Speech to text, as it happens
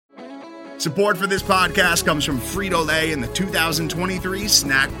Support for this podcast comes from Frito-Lay and the 2023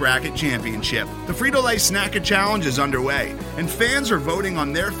 Snack Bracket Championship. The Frito-Lay Snack Challenge is underway, and fans are voting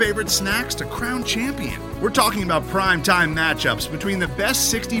on their favorite snacks to crown champion. We're talking about prime-time matchups between the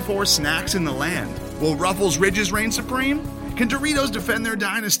best 64 snacks in the land. Will Ruffles Ridges reign supreme? Can Doritos defend their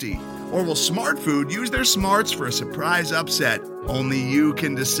dynasty? Or will Smart Food use their smarts for a surprise upset? Only you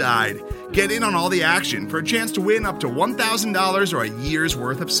can decide. Get in on all the action for a chance to win up to $1,000 or a year's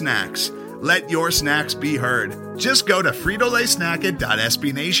worth of snacks. Let your snacks be heard. Just go to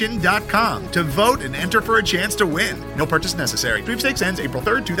fritolaysnacket.sbnation.com to vote and enter for a chance to win. No purchase necessary. Sweepstakes ends April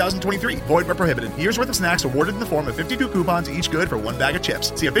 3rd, 2023. Void where prohibited. Year's worth of snacks awarded in the form of 52 coupons, each good for one bag of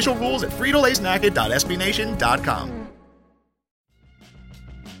chips. See official rules at fritolaysnacket.sbnation.com.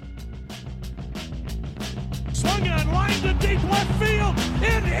 Swung on, line to deep left field.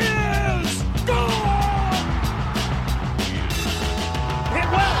 It is gone!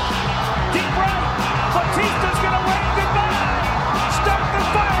 Hit well. Deep right. Batista's going to wave goodbye. Start the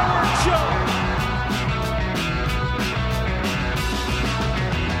fireworks show.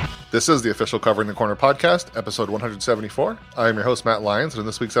 This is the official Covering the Corner podcast, episode 174. I am your host, Matt Lyons, and in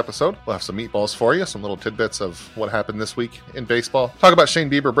this week's episode, we'll have some meatballs for you, some little tidbits of what happened this week in baseball. Talk about Shane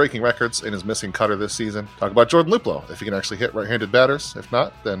Bieber breaking records in his missing cutter this season. Talk about Jordan Luplow, if he can actually hit right-handed batters. If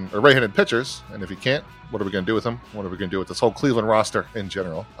not, then or right-handed pitchers. And if he can't, what are we going to do with him? What are we going to do with this whole Cleveland roster in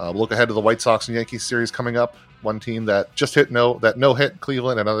general? We'll look ahead to the White Sox and Yankees series coming up. One team that just hit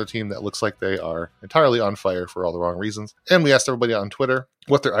Cleveland, another team that looks like they are entirely on fire for all the wrong reasons. And we asked everybody on Twitter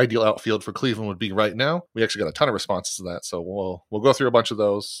what their ideal outfield for Cleveland would be right now. We actually got a ton of responses to that, so we'll go through a bunch of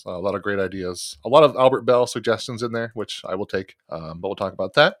those. A lot of great ideas. A lot of Albert Bell suggestions in there, which I will take, but we'll talk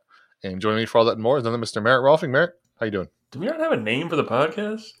about that. And joining me for all that and more is another Mr. Merritt Rolfing. Merritt, how you doing? Do we not have a name for the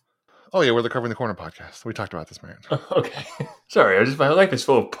podcast? Oh, yeah, we're the Covering the Corner podcast. We talked about this, Merritt. Okay. Sorry, my life is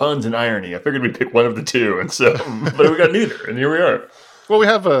full of puns and irony. I figured we'd pick one of the two, and so, but we got neither, and here we are. Well, we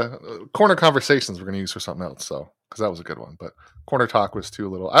have corner conversations we're going to use for something else, so because that was a good one. But corner talk was too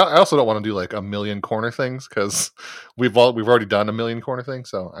little. I also don't want to do like a million corner things because we've already done a million corner things.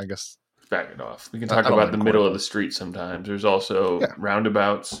 So I guess back it off. We can talk about the middle of the street sometimes. There's also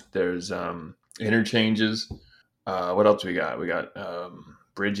roundabouts. There's interchanges. What else we got? We got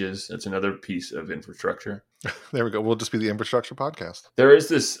bridges. That's another piece of infrastructure. There we go. We'll just be the infrastructure podcast. There is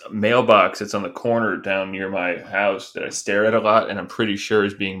this mailbox that's on the corner down near my house that I stare at a lot, and I'm pretty sure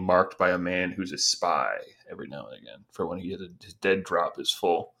is being marked by a man who's a spy every now and again for when his dead drop is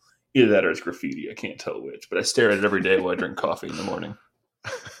full. Either that or it's graffiti. I can't tell which, but I stare at it every day while I drink coffee in the morning.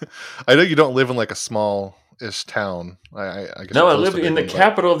 I know you don't live in like a small-ish town. I guess no, I live in the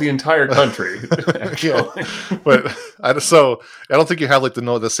capital of the entire country. Yeah, but I don't think you have like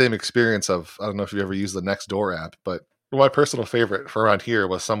the same experience of, I don't know if you've ever used the Nextdoor app, but my personal favorite for around here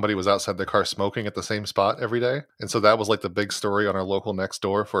was somebody was outside their car smoking at the same spot every day. And so that was like the big story on our local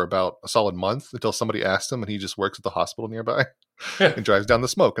Nextdoor for about a solid month until somebody asked him, and he just works at the hospital nearby and drives down the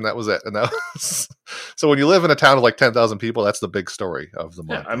smoke. And that was it. And that was, so when you live in a town of like 10,000 people, that's the big story of the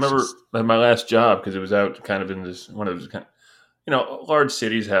month. Yeah, I remember at my last job, because it was out kind of in this one of those kind of, large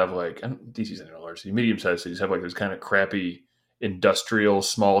cities have like, DC's not a large city, medium-sized cities have like those kind of crappy industrial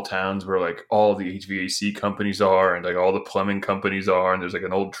small towns where like all the HVAC companies are and like all the plumbing companies are, and there's like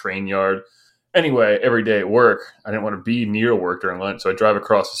an old train yard. Anyway, every day at work, I didn't want to be near work during lunch, so I drive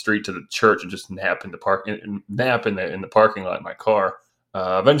across the street to the church and just nap in the parking lot in my car.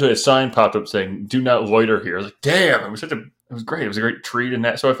 Eventually, a sign popped up saying "Do not loiter here." I was like, "Damn!" It was great. It was a great treat,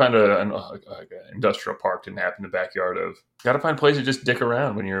 and so I found an industrial park to nap in the backyard of. Got to find a place to just dick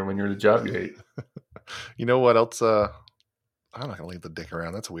around when you're at a job you hate. You know what else? I'm not going to leave the dick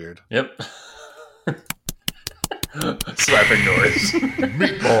around. That's weird. Yep. Slapping noise.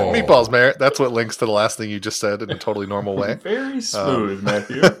 Meatballs, Merritt. That's what links to the last thing you just said in a totally normal way. Very smooth,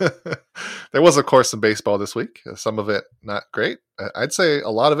 Matthew. There was, of course, some baseball this week. Some of it not great. I'd say a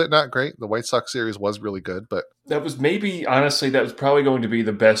lot of it not great. The White Sox series was really good, but that was probably going to be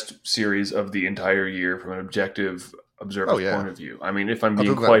the best series of the entire year from an objective observer's point of view. I mean, if I'm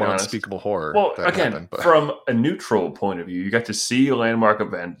being quite honest, unspeakable horror. Well, again, from a neutral point of view, you got to see a landmark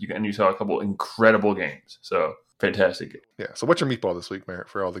event, and you saw a couple incredible games. So fantastic. Yeah. So what's your meatball this week, Merritt,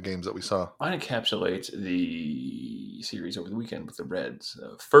 for all the games that we saw? Mine encapsulates the series over the weekend with the Reds.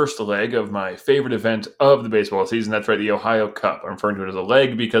 First leg of my favorite event of the baseball season. That's right, the Ohio Cup. I'm referring to it as a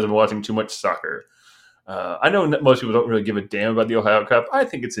leg because I'm watching too much soccer. I know most people don't really give a damn about the Ohio Cup. I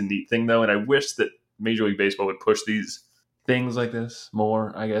think it's a neat thing, though, and I wish that Major League Baseball would push these things like this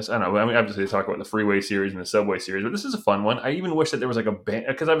more, I guess. I don't know. I mean, obviously, they talk about the Freeway Series and the Subway Series, but this is a fun one. I even wish that there was like a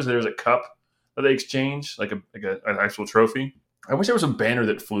because obviously there's a cup that they exchange, like an actual trophy. I wish there was a banner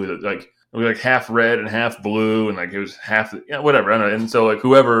that flew that like It was like half red and half blue, and like it was half, whatever. I don't know. And so like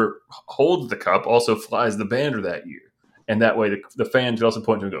whoever holds the cup also flies the banner that year, and that way the fans could also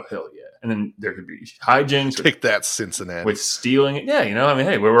point to it and go, hell yeah. And then there could be hijinks. Take that, Cincinnati. With stealing it. Yeah, I mean,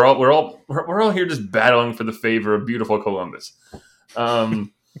 hey, we're all here just battling for the favor of beautiful Columbus.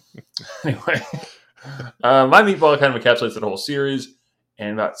 Anyway, my meatball kind of encapsulates the whole series,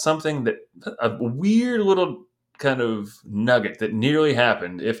 and about something that a weird little kind of nugget that nearly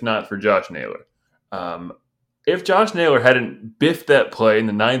happened, if not for Josh Naylor. If Josh Naylor hadn't biffed that play in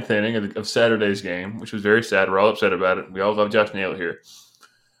the 9th inning of Saturday's game, which was very sad, we're all upset about it. We all love Josh Naylor here.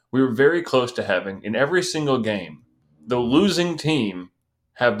 We were very close to having, in every single game, the losing team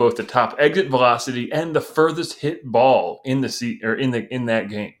have both the top exit velocity and the furthest hit ball in that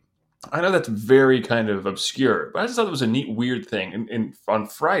game. I know that's very kind of obscure, but I just thought it was a neat, weird thing. On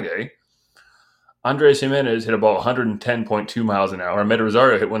Friday, Andres Jimenez hit a ball 110.2 miles an hour. Meta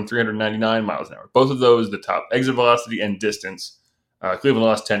Rosario hit one 399 miles an hour. Both of those, the top exit velocity and distance. Cleveland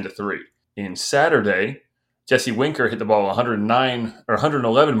lost 10-3. In Saturday, Jesse Winker hit the ball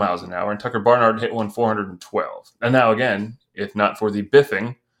 111 miles an hour, and Tucker Barnard hit one 412. And now again, if not for the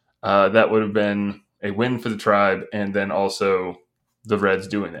biffing, that would have been a win for the Tribe, and then also the Reds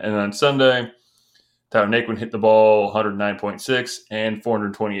doing it. And on Sunday, Tyler Naquin hit the ball 109.6 and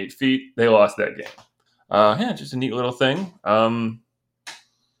 428 feet. They lost that game. Just a neat little thing.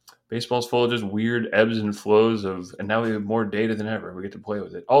 Baseball's full of just weird ebbs and flows and now we have more data than ever. We get to play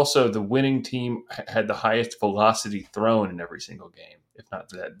with it. Also, the winning team had the highest velocity thrown in every single game, if not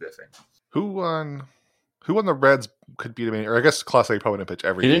that biffing. Who won the Reds could beat him? Or I guess Class A probably didn't pitch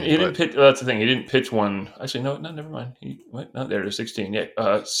every game. He didn't pitch. Well, that's the thing. He didn't pitch one. Actually, no, never mind. He went not there to 16. Yeah,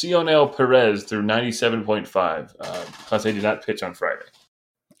 Cionel Perez threw 97.5. Class A did not pitch on Friday.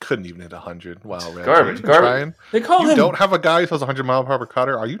 Couldn't even hit 100. Wow, Reds. Garbage. Trying? They call him. You don't have a guy who throws 100 mile per hour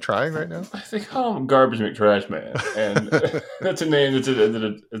cutter. Are you trying right now? They call him Garbage McTrash Man, and that's a name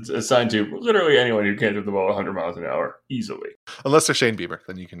that's assigned to literally anyone who can't throw the ball 100 miles an hour easily. Unless they're Shane Bieber,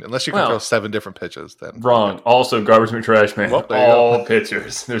 then you can. Unless you can throw 7 different pitches, then wrong. Yeah. Also, Garbage McTrash Man. Well, all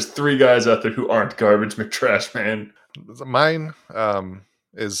pitchers. There's 3 guys out there who aren't Garbage McTrash Man. Mine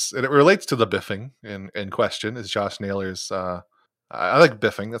is, and it relates to the biffing in question. Is Josh Naylor's. I like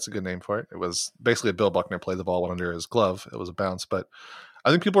biffing. That's a good name for it. It was basically Bill Buckner played the ball under his glove. It was a bounce, but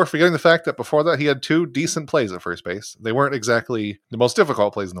I think people are forgetting the fact that before that he had 2 decent plays at first base. They weren't exactly the most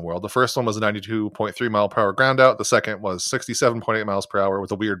difficult plays in the world. The first one was a 92.3 mile per hour ground out. The second was 67.8 miles per hour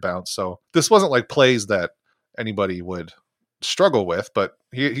with a weird bounce. So this wasn't like plays that anybody would struggle with, but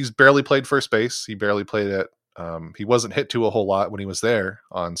he's barely played first base. He barely played it. He wasn't hit to a whole lot when he was there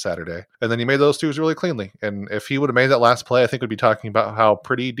on Saturday. And then he made those 2s really cleanly. And if he would have made that last play, I think we'd be talking about how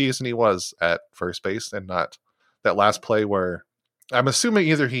pretty decent he was at first base and not that last play where I'm assuming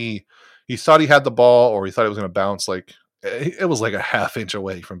either he thought he had the ball or he thought it was going to bounce. Like it was like a half inch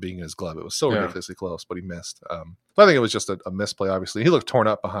away from being in his glove. It was so ridiculously close, but he missed. I think it was just a misplay, obviously. He looked torn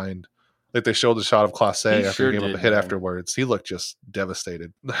up behind. Like they showed the shot of Class A after he gave up a hit afterwards. He looked just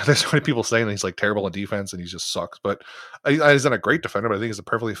devastated. There's so many people saying that he's like terrible in defense and he just sucks. But he's not a great defender, but I think he's a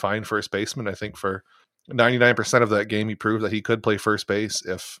perfectly fine first baseman. I think for 99% of that game, he proved that he could play first base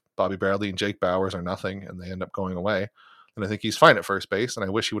if Bobby Bradley and Jake Bauers are nothing and they end up going away. And I think he's fine at first base. And I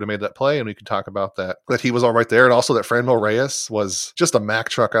wish he would have made that play. And we could talk about that he was all right there. And also that Franmil Reyes was just a Mack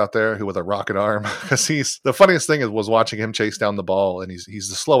truck out there with a rocket arm. Because the funniest thing was watching him chase down the ball. And he's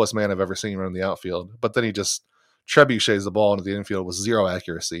the slowest man I've ever seen run in the outfield. But then he just trebuchets the ball into the infield with 0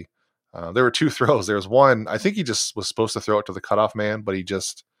 accuracy. There were 2 throws. There was one, I think he just was supposed to throw it to the cutoff man, but he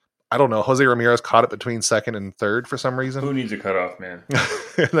just, I don't know. Jose Ramirez caught it between second and third for some reason. Who needs a cutoff man?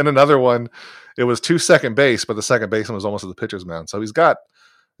 And then another one, it was to second base, but the second baseman was almost at the pitcher's mound. So he's got,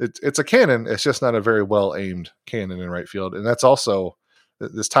 it's a cannon. It's just not a very well aimed cannon in right field. And that's also,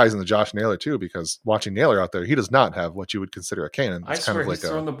 this ties into Josh Naylor too, because watching Naylor out there, he does not have what you would consider a cannon. It's kind of like he's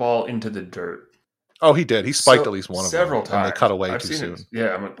thrown the ball into the dirt. Oh, he did. He spiked at least one of them. Several times. And they cut away too soon.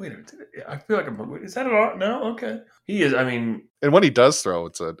 Yeah, I'm like, wait a minute. I feel like is that a lot? No? Okay. He is, I mean. And when he does throw,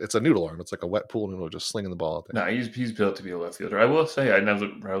 it's a noodle arm. It's like a wet pool noodle just slinging the ball out there. No, he's built to be a left fielder. I will say, I was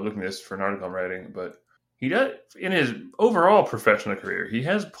looking at this for an article I'm writing, but he does, in his overall professional career, he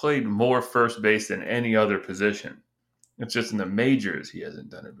has played more first base than any other position. It's just in the majors, he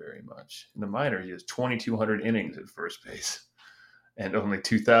hasn't done it very much. In the minors, he has 2,200 innings at first base. And only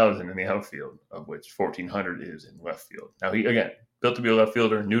 2,000 in the outfield, of which 1,400 is in left field. Now, he, again, built to be a left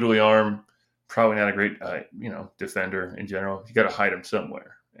fielder, noodly arm, probably not a great, defender in general. You got to hide him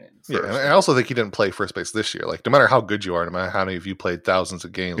somewhere. Yeah, and I also think he didn't play first base this year. Like, no matter how good you are, no matter how many of you played thousands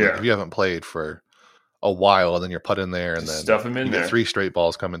of games, like, if you haven't played for a while, and then you're put in there, and Just then stuff him in you there. get 3 straight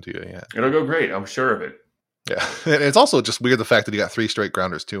balls coming to you. Yeah, It'll go great. I'm sure of it. yeah. And it's also just weird the fact that he got 3 straight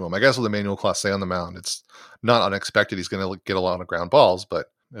grounders to him. I guess with Emmanuel Clase on the mound, it's not unexpected he's going to get a lot of ground balls, but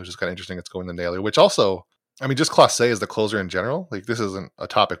it was just kind of interesting it's going to Naylor, which also, I mean, just Clase as the closer in general. Like, this isn't a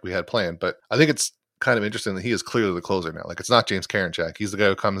topic we had planned, but I think it's kind of interesting that he is clearly the closer now. Like, it's not James Karinchak. He's the guy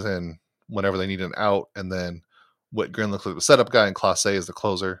who comes in whenever they need an out, and then Whitgren looks like the setup guy, and Clase is the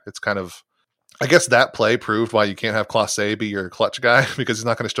closer. It's kind of, I guess that play proved why you can't have Clase be your clutch guy, because he's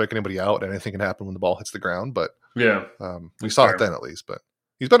not going to strike anybody out, and anything can happen when the ball hits the ground. But yeah, we saw it then at least. But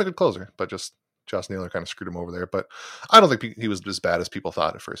he's been a good closer, but just Josh Naylor kind of screwed him over there. But I don't think he was as bad as people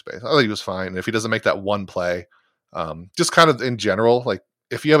thought at first base. I thought he was fine. And if he doesn't make that one play, just kind of in general, like,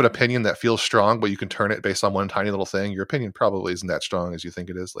 if you have an opinion that feels strong, but you can turn it based on one tiny little thing, your opinion probably isn't that strong as you think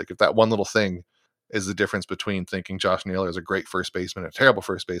it is. Like, if that one little thing is the difference between thinking Josh Naylor is a great first baseman and a terrible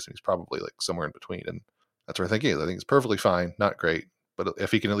first baseman, he's probably like somewhere in between. And that's where I think he is. I think he's perfectly fine, not great. But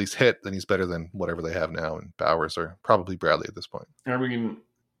if he can at least hit, then he's better than whatever they have now. And Bowers or probably Bradley at this point. I mean,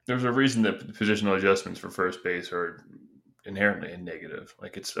 there's a reason that positional adjustments for first base are inherently a negative.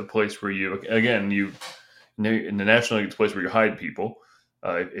 Like, it's a place where you, again, in the National League, it's a place where you hide people,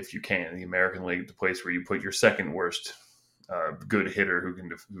 if you can. In the American League, it's a place where you put your second worst good hitter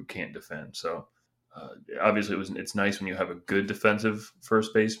who can't defend. So obviously, it's nice when you have a good defensive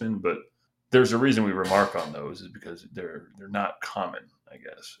first baseman, but there's a reason we remark on those, is because they're not common, I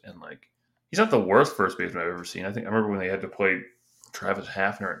guess. And like, he's not the worst first baseman I've ever seen. I remember when they had to play Travis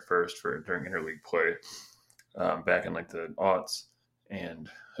Hafner at first during interleague play back in like the aughts, and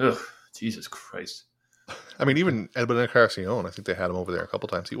Jesus Christ. I mean, even Edwin Encarnacion, I think they had him over there a couple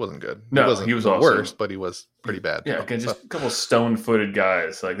times. He wasn't good. He was the also worst, but he was pretty bad. Yeah, just a couple stone-footed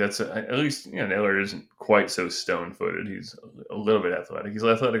guys. Like, that's at least, Naylor isn't quite so stone-footed. He's a little bit athletic. He's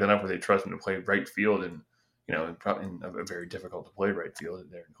athletic enough where they trust him to play right field, and probably in a very difficult to play right field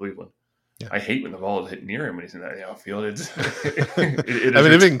there in Cleveland. Yeah. I hate when the ball is hit near him when he's in that outfield. I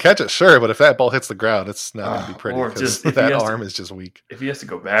mean, if he can catch it, sure, but if that ball hits the ground, it's not going to be pretty, because that arm is just weak. If he has to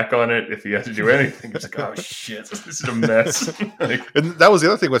go back on it, if he has to do anything, it's like, oh shit, this is a mess. And that was the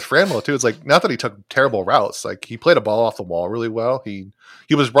other thing with Franmil too. It's like, not that he took terrible routes. Like, he played a ball off the wall really well. He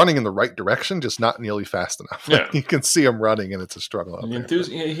was running in the right direction, just not nearly fast enough. Like, you can see him running, and it's a struggle. He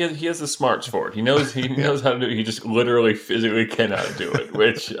has the smarts for it. He knows how to do it. He just literally physically cannot do it.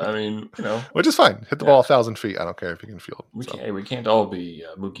 Which, I mean, which is fine. Hit the ball 1,000 feet. I don't care if you can field. We can't all be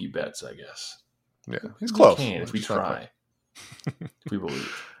Mookie Betts, I guess. Yeah, he's close. We can if we try. If we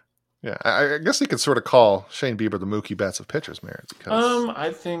believe. Yeah, I guess you could sort of call Shane Bieber the Mookie Betts of pitchers, Merritt. Because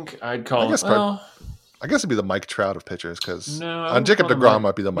I think I'd call him. I guess it'd be the Mike Trout of pitchers, because Jacob deGrom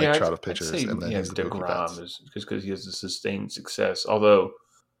might be the Mike Trout of pitchers, and then he's the Mookie Betts. Is because he has a sustained success. Although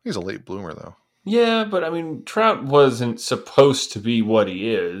he's a late bloomer, though. Yeah, but I mean, Trout wasn't supposed to be what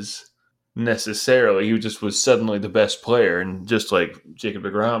he is necessarily. He just was suddenly the best player, and just like Jacob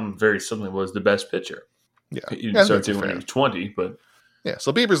deGrom very suddenly was the best pitcher. Yeah, he started doing when he was 20, but yeah.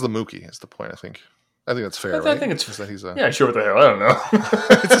 So Bieber's the Mookie is the point. I think that's fair. I think it's that he's sure. What the hell? I don't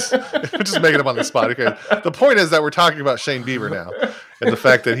know. We're just making him on the spot. Okay. The point is that we're talking about Shane Bieber now, and the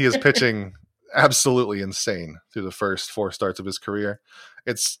fact that he is pitching absolutely insane through the first 4 starts of his career.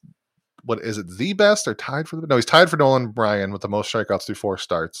 It's the best or tied for he's tied for Nolan Ryan with the most strikeouts through 4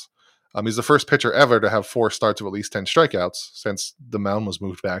 starts. He's the first pitcher ever to have 4 starts of at least 10 strikeouts since the mound was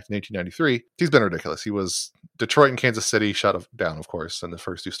moved back in 1893. He's been ridiculous. He was Detroit and Kansas City shut down, of course, in the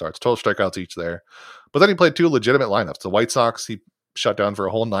first 2 starts. 12 strikeouts each there. But then he played 2 legitimate lineups. The White Sox, he shut down for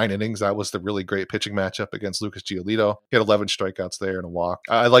a whole 9 innings. That was the really great pitching matchup against Lucas Giolito. He had 11 strikeouts there and a walk.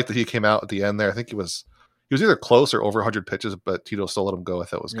 I like that he came out at the end there. I think he was either close or over 100 pitches, but Tito still let him go. I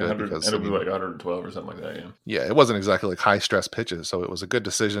thought it was good. Because it'll be like 112 or something like that, Yeah, it wasn't exactly like high-stress pitches, so it was a good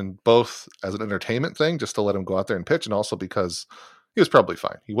decision, both as an entertainment thing, just to let him go out there and pitch, and also because he was probably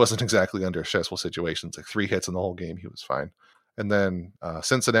fine. He wasn't exactly under stressful situations. Like 3 hits in the whole game, he was fine. And then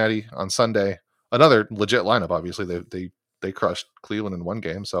Cincinnati on Sunday, another legit lineup, obviously. They crushed Cleveland in 1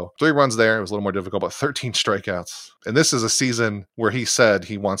 game. So 3 runs there. It was a little more difficult, but 13 strikeouts. And this is a season where he said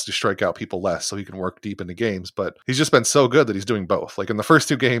he wants to strike out people less so he can work deep into games. But he's just been so good that he's doing both. Like in the first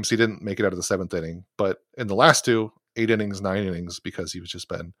 2 games, he didn't make it out of the 7th inning. But in the last 2, 8 innings, 9 innings, because he was just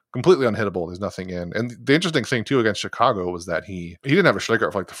been completely unhittable. There's nothing in. And the interesting thing, too, against Chicago was that he didn't have a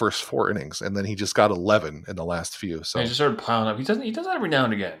strikeout for like the first 4 innings. And then he just got 11 in the last few. So he just started piling up. He does that every now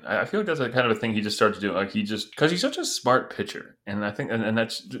and again. I feel like that's a kind of a thing he just starts to do. Like because he's such a smart pitcher. And I think, and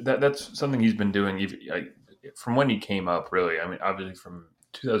that's something he's been doing from when he came up, really. I mean, obviously from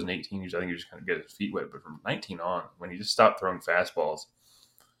 2018, I think he just kind of get his feet wet. But from 19 on, when he just stopped throwing fastballs,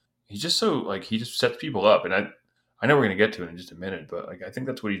 he's just so like he just sets people up, and I know we're gonna get to it in just a minute, but like I think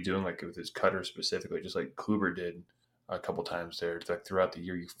that's what he's doing, like with his cutter specifically, just like Kluber did a couple times there. It's like throughout the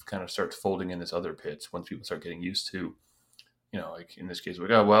year, you kind of start folding in this other pitch once people start getting used to, like in this case,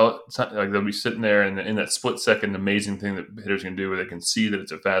 like, oh well, it's not like they'll be sitting there and in that split second, amazing thing that hitters can do, where they can see that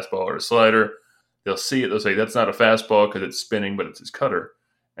it's a fastball or a slider. They'll see it. They'll say that's not a fastball because it's spinning, but it's his cutter.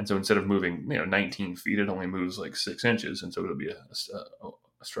 And so instead of moving 19 feet, it only moves like 6 inches, and so it'll be a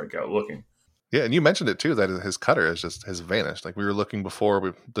strikeout looking. Yeah, and you mentioned it too, that his cutter has vanished. Like we were looking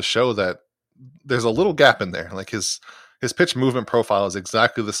before the show that there's a little gap in there. Like his pitch movement profile is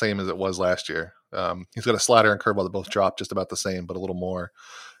exactly the same as it was last year. He's got a slider and curveball that both drop just about the same, but a little more.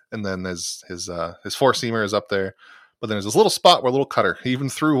 And then his four seamer is up there. But then there's this little spot where a little cutter. He even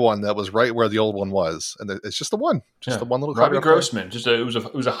threw one that was right where the old one was, and it's just the one, the one little cutter. Robbie Grossman,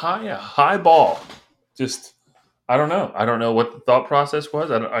 it was a high ball. Just I don't know what the thought process was.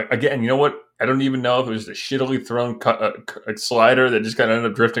 Again, you know what? I don't even know if it was a shittily thrown slider that just kind of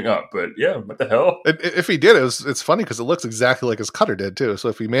ended up drifting up. But yeah, what the hell? If he did, it's funny because it looks exactly like his cutter did too. So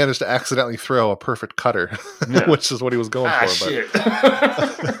if he managed to accidentally throw a perfect cutter, which is what he was going for, shit.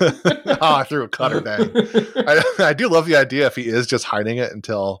 I threw a cutter, dang. I do love the idea if he is just hiding it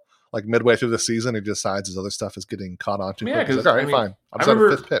until like midway through the season, he decides his other stuff is getting caught on too quick. He's like, all right, fine. I'm just on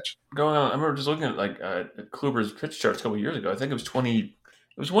a fifth pitch. I remember just looking at at Kluber's pitch charts a couple of years ago. I think it was 20.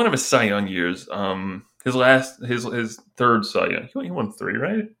 It was one of his Cy Young years. His third Cy Young. He won 3,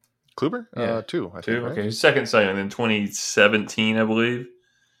 right? Kluber? Yeah. 2. I think, right? Okay, his second Cy Young in 2017, I believe.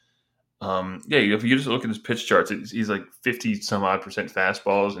 If you just look at his pitch charts, he's like 50 some odd %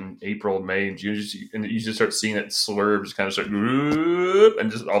 fastballs in April, May, and June. And you just start seeing that slurve just kind of start,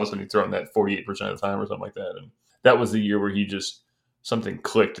 and just all of a sudden he's throwing that 48% of the time or something like that. And that was the year where something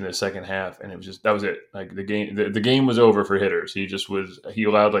clicked in the second half, and that was it. Like the game was over for hitters. He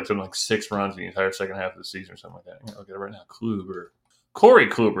allowed something like 6 runs in the entire second half of the season or something like that. I'll get it right now. Corey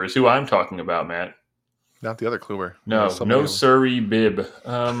Kluber is who I'm talking about, Matt. Not the other Kluber. No Surrey Bib.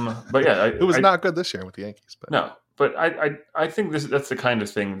 But yeah, it was not good this year with the Yankees. But. No, but I think that's the kind of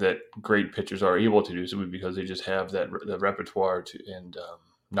thing that great pitchers are able to do, simply because they just have the repertoire and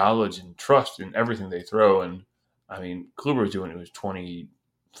knowledge and trust in everything they throw. And I mean, Kluber was doing it. He was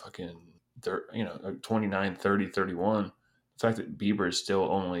 29, 30, 31. The fact that Bieber is still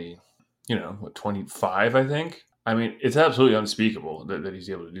only 25, I think. I mean, it's absolutely unspeakable that he's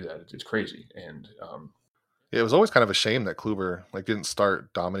able to do that. It's crazy. And it was always kind of a shame that Kluber didn't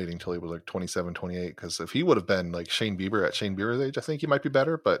start dominating until he was 27, 28. Because if he would have been like Shane Bieber at Shane Bieber's age, I think he might be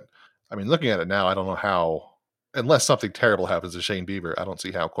better. But I mean, looking at it now, I don't know how, unless something terrible happens to Shane Bieber, I don't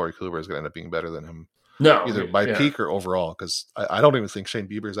see how Corey Kluber is going to end up being better than him. No, either by peak or overall. Because I don't even think Shane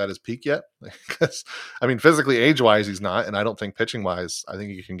Bieber is at his peak yet. Because I mean, physically, age-wise, he's not, and I don't think pitching-wise, I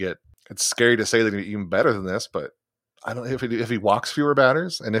think he can get. It's scary to say that he's even better than this, but I don't know if he walks fewer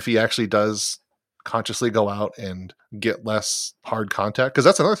batters and if he actually does consciously go out and get less hard contact, because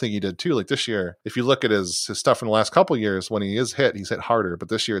that's another thing he did too. Like this year, if you look at his stuff from the last couple of years, when he is hit, he's hit harder, but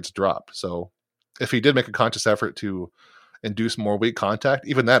this year it's dropped. So if he did make a conscious effort to induce more weak contact,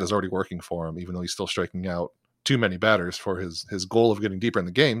 even that is already working for him, even though he's still striking out too many batters for his goal of getting deeper in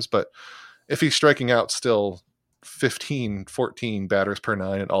the games. But if he's striking out still 15, 14 batters per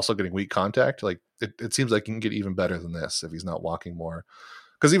 9 and also getting weak contact, it seems like he can get even better than this if he's not walking more.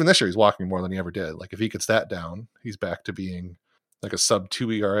 Because even this year he's walking more than he ever did. Like if he gets that down, he's back to being like a sub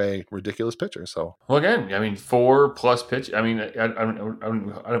 2 ERA ridiculous pitcher. So well, again, I mean 4+ pitch. I mean,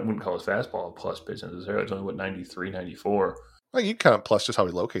 I wouldn't call his fastball a plus pitch necessarily. It's only 93, 94. Well, you count plus just how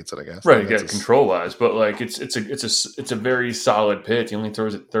he locates it, I guess. Right, yeah, control wise, but it's a very solid pitch. He only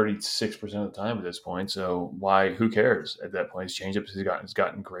throws it 36% of the time at this point. So who cares at that point? His changeup has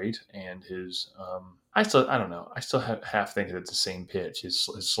gotten great, and his I don't know. I still half think that it's the same pitch. His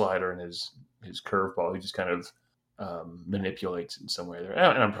slider and his curveball. He just kind of manipulates it in some way there,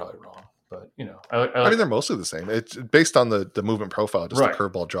 and I'm probably wrong. But I mean, they're mostly the same. It's based on the movement profile. Just right. The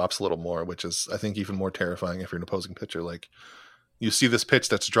curveball drops a little more, which is I think even more terrifying if you're an opposing pitcher. Like you see this pitch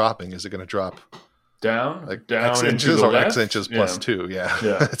that's dropping, is it going to drop down X inches or X inches plus 2? Yeah.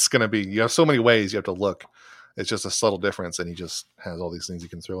 It's going to be. You have so many ways you have to look. It's just a subtle difference, and he just has all these things he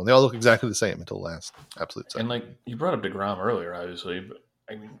can throw, and they all look exactly the same until the last absolute second. And you brought up DeGrom earlier, obviously, but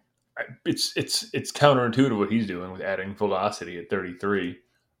I mean, it's counterintuitive what he's doing with adding velocity at 33.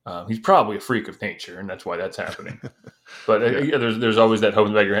 He's probably a freak of nature, and that's why that's happening. But there's always that hope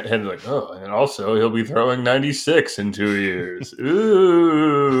in the back of your head, like, oh, and also he'll be throwing 96 in 2 years.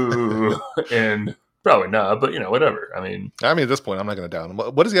 Ooh, and Probably not, but whatever. I mean, at this point, I'm not going to doubt him.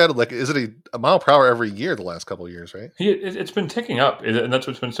 What does he add? Like, is it a mile per hour every year the last couple of years, right? it's been ticking up, and that's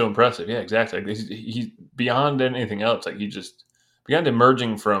what's been so impressive. Yeah, exactly. Like, he's beyond anything else. Like, he just began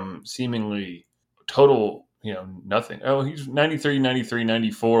emerging from seemingly total, nothing. Oh, he's 93, 93,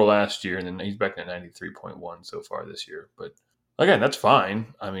 94 last year, and then he's back at 93.1 so far this year. But again, that's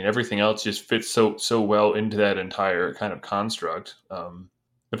fine. I mean, everything else just fits so well into that entire kind of construct.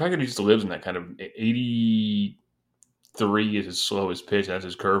 The fact that he just lives in that kind of 83 is his slowest pitch. That's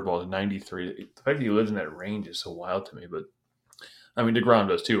his curveball. 93. The fact that he lives in that range is so wild to me. But I mean, DeGrom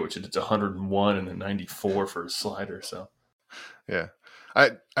does too, which it's 101 and then 94 for a slider. So yeah,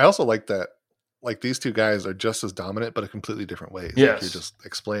 I also like that. Like, these two guys are just as dominant, but in completely different ways. Yes. Like, you're just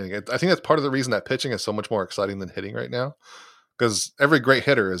explaining it. I think that's part of the reason that pitching is so much more exciting than hitting right now, because every great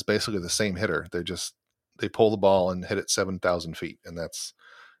hitter is basically the same hitter. They pull the ball and hit it 7,000 feet, and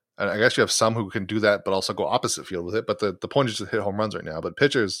I guess you have some who can do that, but also go opposite field with it. But the point is just to hit home runs right now. But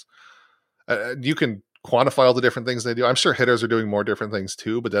pitchers, you can quantify all the different things they do. I'm sure hitters are doing more different things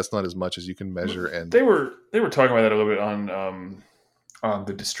too, but that's not as much as you can measure. And they were talking about that a little bit on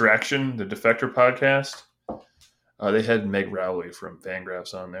the Distraction, the Defector podcast. They had Meg Rowley from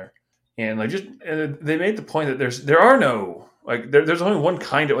Fangraphs on there, and they made the point that there's only one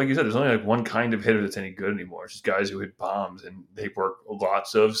kind of, like you said, there's only like one kind of hitter that's any good anymore. It's just guys who hit bombs, and they work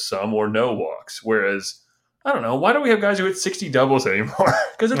lots of some or no walks. Whereas, I don't know, why don't we have guys who hit 60 doubles anymore?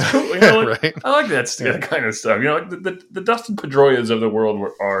 Because it's cool. Right? I like that kind of stuff. Like the Dustin Pedroias of the world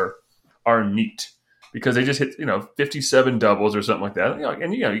are neat because they just hit 57 doubles or something like that.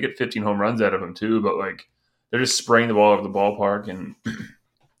 And you get 15 home runs out of them too. But like, they're just spraying the ball over the ballpark and.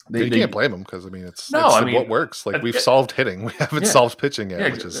 You can't blame them because what works. Like, we've solved hitting, we haven't solved pitching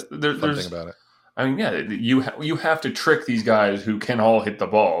yet, which is the fun thing about it. I mean, you have to trick these guys who can all hit the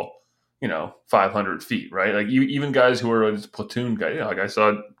ball, 500 feet, right? Like, even guys who are just platoon guys. Like, I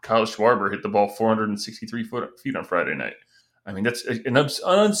saw Kyle Schwarber hit the ball 463 feet on Friday night. I mean, that's an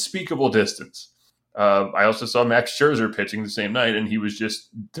unspeakable distance. I also saw Max Scherzer pitching the same night, and he was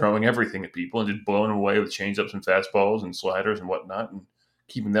just throwing everything at people and just blowing them away with changeups and fastballs and sliders and whatnot, and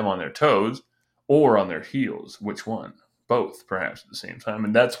keeping them on their toes or on their heels. Which one? Both, perhaps, at the same time.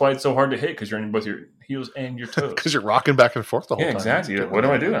 And that's why it's so hard to hit, because you're in both your heels and your toes. Because you're rocking back and forth the whole time. Yeah, exactly. What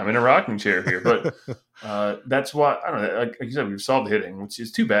do I do? I'm in a rocking chair here. But that's why, I don't know, like you said, we've solved hitting, which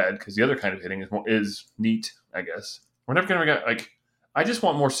is too bad, because the other kind of hitting is neat, I guess. We're never going to get, like, I just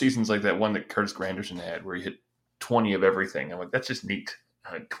want more seasons like that one that Curtis Granderson had, where he hit 20 of everything. I'm like, that's just neat.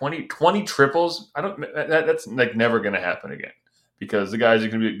 20 triples? That's like never going to happen again. Because the guys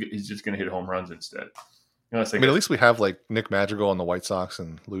he's just going to hit home runs instead. At least we have like Nick Madrigal on the White Sox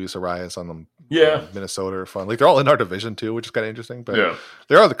and Luis Arias on the Minnesota are fun. Like, they're all in our division too, which is kind of interesting. But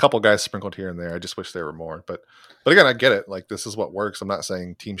there are a couple guys sprinkled here and there. I just wish there were more. But again, I get it. Like, this is what works. I'm not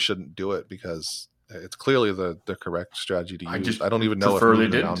saying teams shouldn't do it because it's clearly the correct strategy to use. I don't even know if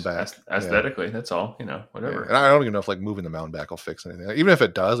moving the mound back aesthetically. That's all. Whatever. Yeah. And I don't even know if like moving the mound back will fix anything. Even if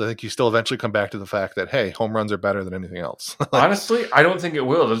it does, I think you still eventually come back to the fact that, hey, home runs are better than anything else. Honestly, I don't think it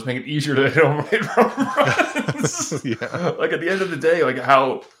will. It'll just make it easier to hit home runs. Like, at the end of the day, like,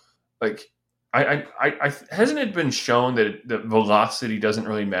 how, like, I hasn't it been shown that the velocity doesn't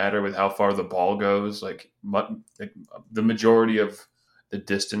really matter with how far the ball goes? Like the majority of the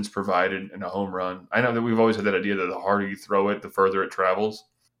distance provided in a home run. I know that we've always had that idea that the harder you throw it, the further it travels.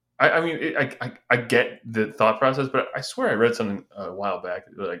 I get the thought process, but I swear I read something a while back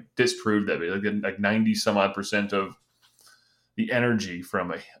that like disproved that. Like 90 some odd % of the energy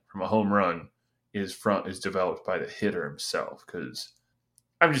from a home run is developed by the hitter himself. Because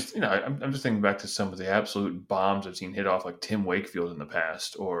I'm just I'm just thinking back to some of the absolute bombs I've seen hit off like Tim Wakefield in the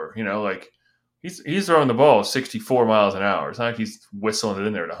past, or like. He's throwing the ball 64 miles an hour. It's not like he's whistling it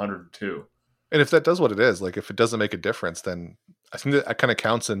in there at 102. And if that does what it is, like, if it doesn't make a difference, then I think that kind of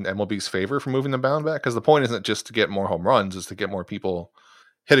counts in MLB's favor for moving the mound back, because the point isn't just to get more home runs, it's to get more people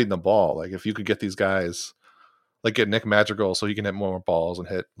hitting the ball. Like, if you could get these guys, like get Nick Madrigal so he can hit more balls and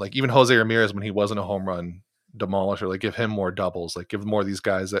hit, like even Jose Ramirez when he wasn't a home run demolisher, like give him more doubles, like give more of these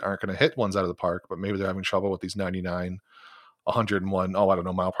guys that aren't going to hit ones out of the park, but maybe they're having trouble with these 99 101,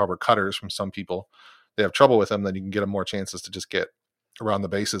 mile per hour cutters from some people. They have trouble with them, then you can get them more chances to just get around the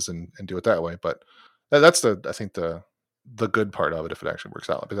bases and do it that way. But that's I think the good part of it, if it actually works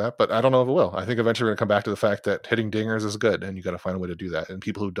out like that. But I don't know if it will. I think eventually we're going to come back to the fact that hitting dingers is good, and you got to find a way to do that. And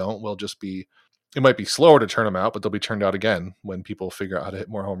people who don't will just be, it might be slower to turn them out, but they'll be turned out again when people figure out how to hit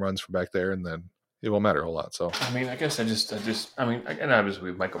more home runs from back there, and then it won't matter a whole lot. So I guess and obviously we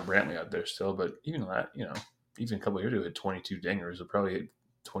have Michael Brantley out there still, but even that, even a couple of years ago, hit 22 dingers. He'll probably hit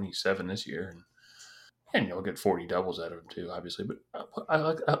 27 this year. And And you'll get 40 doubles out of him too, obviously. But I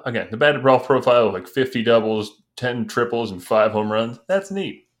like, again, the batted ball profile of like 50 doubles, 10 triples, and 5 home runs. That's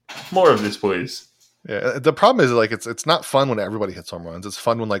neat. More of this, please. Yeah, the problem is like it's not fun when everybody hits home runs. It's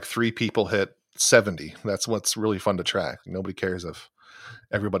fun when like 3 people hit 70. That's what's really fun to track. Nobody cares if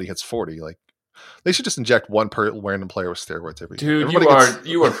everybody hits 40. Like they should just inject one per random player with steroids every year. Dude,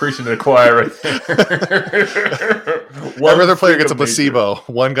 you are preaching to the choir right there. Every other player gets a placebo.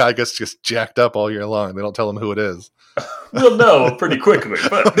 One guy gets just jacked up all year long. They don't tell him who it is. We'll know pretty quickly.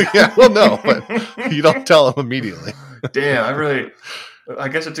 But yeah, we'll know, but you don't tell him immediately. Damn, I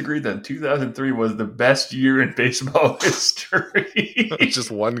guess it's agreed then 2003 was the best year in baseball history. It's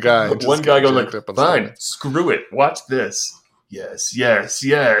just one guy. One guy goes like, fine, screw it. Watch this. Yes.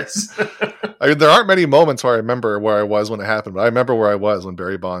 I mean, there aren't many moments where I remember where I was when it happened, but I remember where I was when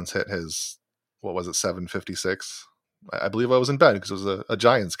Barry Bonds hit his, 756? I believe I was in bed because it was a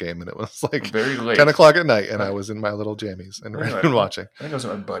Giants game, and it was like very late. 10 o'clock at night, and I was in my little jammies and watching. I think I was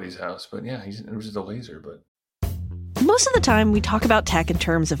at my buddy's house, but yeah, it was just a laser, but... Most of the time, we talk about tech in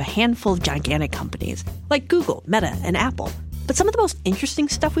terms of a handful of gigantic companies, like Google, Meta, and Apple. But some of the most interesting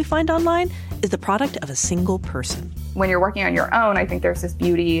stuff we find online is the product of a single person. When you're working on your own, I think there's this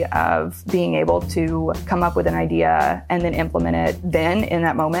beauty of being able to come up with an idea and then implement it then in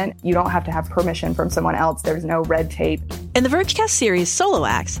that moment. You don't have to have permission from someone else. There's no red tape. In the Vergecast series Solo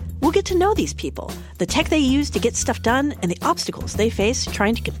Acts, we'll get to know these people, the tech they use to get stuff done, and the obstacles they face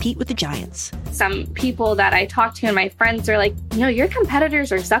trying to compete with the giants. Some people that I talk to and my friends are like, your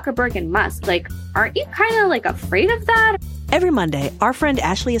competitors are Zuckerberg and Musk. Like, aren't you kind of like afraid of that? Every Monday, our friend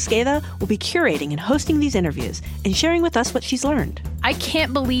Ashley Esqueda will be curating and hosting these interviews and sharing with us what she's learned. I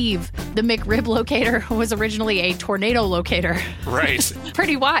can't believe the McRib locator was originally a tornado locator. Right.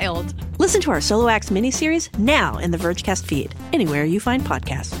 Pretty wild. Listen to our Solo Acts miniseries now in the Vergecast feed, anywhere you find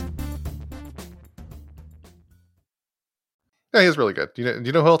podcasts. Yeah, he's really good. Do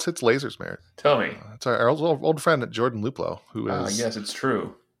you know who else hits lasers, Merritt? Tell me. It's our old friend Jordan Luplow, who is... yes, it's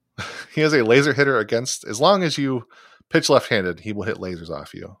true. He is a laser hitter against... As long as you pitch left-handed, he will hit lasers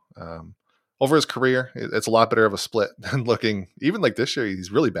off you. Over his career, it's a lot better of a split than looking... Even like this year,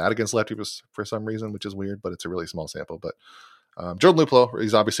 he's really bad against lefties for some reason, which is weird, but it's a really small sample. But Jordan Luplow,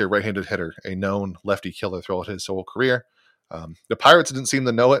 he's obviously a right-handed hitter, a known lefty killer throughout his whole career. The Pirates didn't seem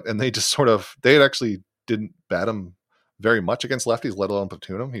to know it, and they just they actually didn't bat him very much against lefties, let alone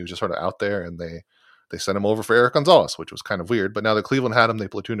platoon him. He was just sort of out there, and they sent him over for Eric Gonzalez, which was kind of weird. But now that Cleveland had him, they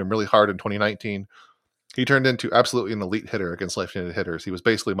platooned him really hard in 2019. He turned into absolutely an elite hitter against left-handed hitters. He was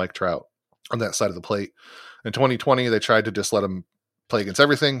basically Mike Trout on that side of the plate. In 2020, they tried to just let him play against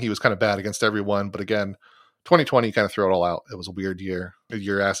everything. He was kind of bad against everyone. But again, 2020 kind of threw it all out. It was a weird year.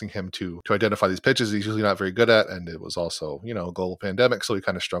 You're asking him to identify these pitches he's usually not very good at. And it was also, a global pandemic. So he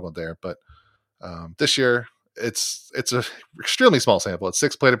kind of struggled there. But this year, it's a extremely small sample. It's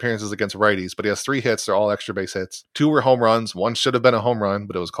 6 plate appearances against righties, but he has 3 hits. They're all extra base hits. 2 were home runs. 1 should have been a home run,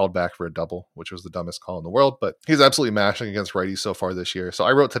 but it was called back for a double, which was the dumbest call in the world. But he's absolutely mashing against righties so far this year. So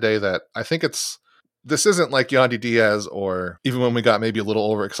I wrote today that I think this isn't like Yandy Diaz, or even when we got maybe a little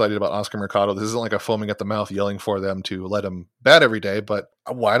overexcited about Oscar Mercado, this isn't like a foaming at the mouth yelling for them to let him bat every day, but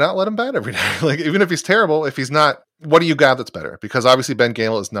why not let him bat every day? Like, even if he's terrible, if he's not, what do you got that's better? Because obviously Ben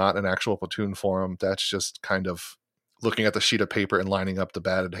Gamel is not an actual platoon for him. That's just kind of looking at the sheet of paper and lining up the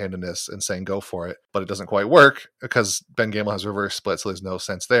batted handedness and saying go for it, but it doesn't quite work because Ben Gamel has reverse split, so there's no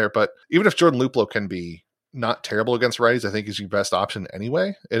sense there. But even if Jordan Luplow can be not terrible against righties, I think he's your best option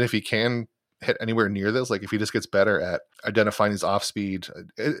anyway. And if he can hit anywhere near this, like if he just gets better at identifying his off speed,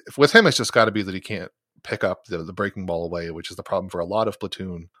 with him it's just got to be that he can't pick up the breaking ball away, which is the problem for a lot of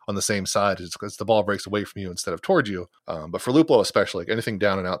platoon on the same side, is because the ball breaks away from you instead of towards you. But for Luplow especially, like anything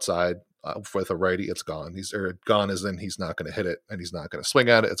down and outside with a righty, it's gone. Gone as in he's not going to hit it and he's not going to swing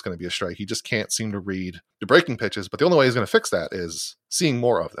at it. It's going to be a strike. He just can't seem to read the breaking pitches. But the only way he's going to fix that is seeing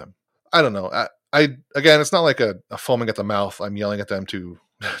more of them. I don't know. I again, it's not like a foaming at the mouth. I'm yelling at them to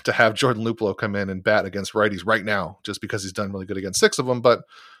have Jordan Luplow come in and bat against righties right now, just because he's done really good against 6 of them. But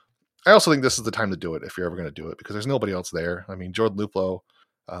I also think this is the time to do it if you're ever going to do it, because there's nobody else there. I mean, Jordan Luplow,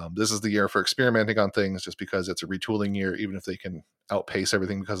 this is the year for experimenting on things, just because it's a retooling year. Even if they can outpace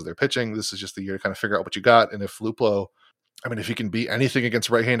everything because of their pitching, this is just the year to kind of figure out what you got. And if Luplow, if he can beat anything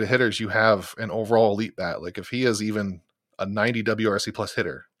against right-handed hitters, you have an overall elite bat. Like if he is even a 90 WRC plus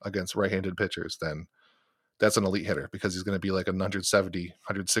hitter against right-handed pitchers, then that's an elite hitter, because he's going to be like a 170,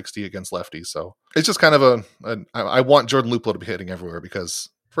 160 against lefties. So it's just kind of I want Jordan Luplow to be hitting everywhere, because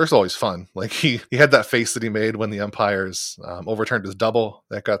first of all, he's fun. Like he had that face that he made when the umpires overturned his double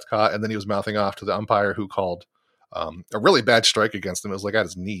that got caught, and then he was mouthing off to the umpire who called a really bad strike against him. It was like at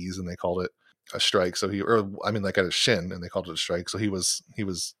his knees, and they called it. a strike. So like at his shin, and they called it a strike. So he was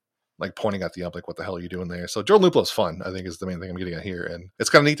like pointing at the ump, like, what the hell are you doing there? So Jordan Luplow's fun, I think, is the main thing I'm getting at here. And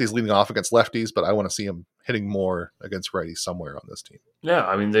it's kind of neat that he's leading off against lefties, but I want to see him hitting more against righties somewhere on this team. Yeah,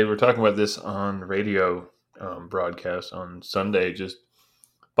 I mean, they were talking about this on radio broadcast on Sunday. Just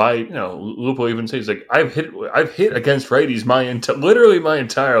by, Luplow even says, like, I've hit against righties literally my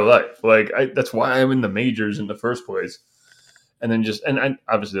entire life. Like, that's why I'm in the majors in the first place. And then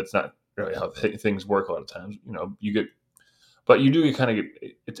obviously that's not really how things work a lot of times. But you do kind of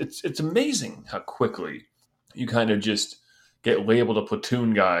get it's amazing how quickly you kind of just get labeled a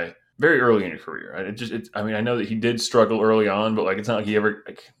platoon guy very early in your career. I know that he did struggle early on, but like it's not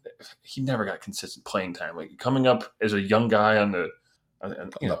like he never got consistent playing time. Like coming up as a young guy on the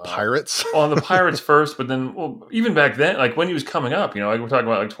Pirates, on the Pirates first, but then even back then, like when he was coming up, like we're talking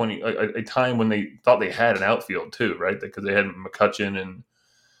about like a time when they thought they had an outfield too, right? Because they had McCutchen and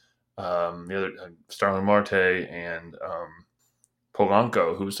the other Starling Marte and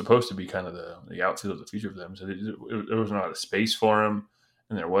Polanco, who was supposed to be kind of the outfield of the future for them. So there was not a space for him,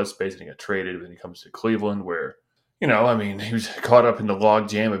 and there was space, and he got traded. But then he comes to Cleveland, where he was caught up in the log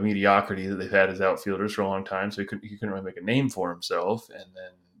jam of mediocrity that they've had as outfielders for a long time. So he couldn't really make a name for himself.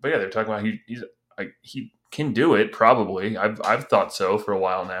 But yeah, they're talking about he can do it probably. I've thought so for a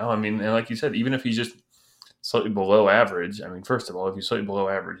while now. I mean, and like you said, even if he's just slightly below average. I mean, first of all, if he's slightly below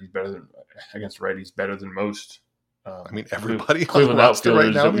average, he's better than against righties, better than most. Everybody Cleveland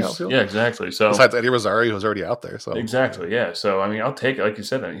outfielders right now. Yeah, exactly. So besides Eddie Rosario, who's already out there. So exactly, yeah. So I mean, I'll take it. Like you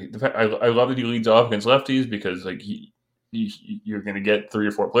said, I love that he leads off against lefties because like you're going to get 3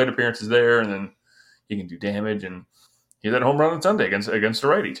 or 4 plate appearances there, and then he can do damage. And he had that home run on Sunday against a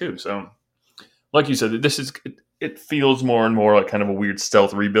righty too. So, like you said, it feels more and more like kind of a weird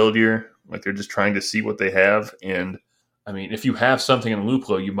stealth rebuild year. Like they're just trying to see what they have. And I mean, if you have something in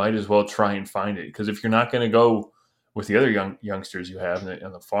Luplow, you might as well try and find it, because if you're not going to go with the other youngsters you have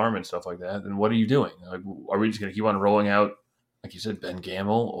on the farm and stuff like that, then what are you doing? Like, are we just going to keep on rolling out, like you said, Ben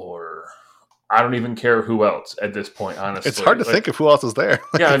Gamel, or I don't even care who else at this point, honestly. It's hard to think of who else is there.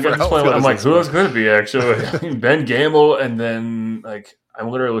 Yeah, at this point, I'm like, who else could it be, actually? I mean, Ben Gamel, and then, like, I'm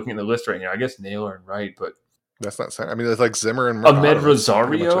literally looking at the list right now. I guess Naylor and Wright, but that's not saying. I mean, there's like Zimmer and Ahmed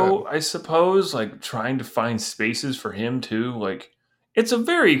Rosario, I suppose, like trying to find spaces for him too. Like, it's a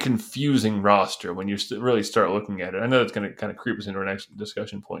very confusing roster when you really start looking at it. I know that's going to kind of creep us into our next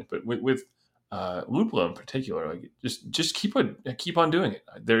discussion point, but with Luplow in particular, like just keep on doing it.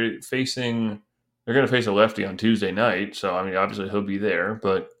 They're going to face a lefty on Tuesday night, so I mean, obviously he'll be there.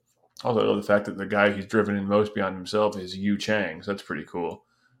 But also the fact that the guy he's driven in most beyond himself is Yu Chang, so that's pretty cool.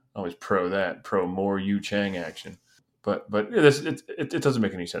 Always pro more Yu Chang action, but it doesn't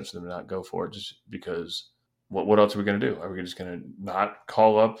make any sense for them to not go for it just because. What else are we going to do? Are we just going to not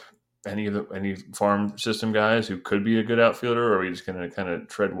call up any farm system guys who could be a good outfielder, or are we just going to kind of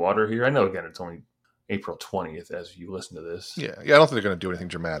tread water here? I know, again, it's only April 20th as you listen to this. Yeah. I don't think they're going to do anything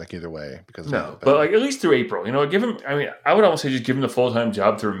dramatic either way. But like at least through April, give him. I mean, I would almost say just give him the full-time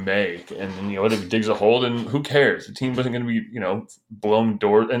job through May, and if he digs a hole, then who cares? The team wasn't going to be blowing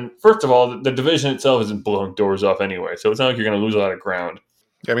doors. And first of all, the division itself isn't blowing doors off anyway, so it's not like you're going to lose a lot of ground.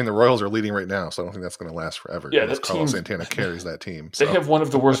 Yeah, I mean, the Royals are leading right now, so I don't think that's going to last forever. Yeah, Carlos Santana carries that team. So. They have one of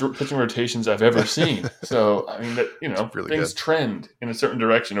the worst pitching rotations I've ever seen. So, I mean, really things good. Trend in a certain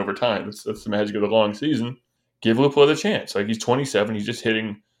direction over time. That's the magic of the long season. Give Luplow the chance. Like, he's 27. He's just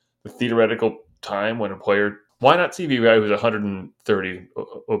hitting the theoretical time when a player – why not see a guy who's 130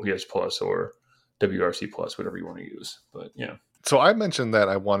 OPS plus or WRC plus, whatever you want to use. But, yeah. So I mentioned that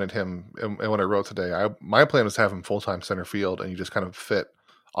I wanted him – and when I wrote today, my plan was to have him full-time center field, and you just kind of fit –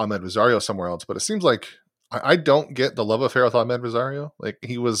 Ahmed Rosario somewhere else, but it seems like I don't get the love affair with Ahmed Rosario. Like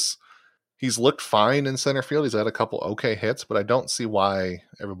he's looked fine in center field. He's had a couple okay hits, but I don't see why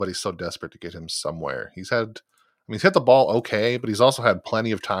everybody's so desperate to get him somewhere. He's hit the ball okay, but he's also had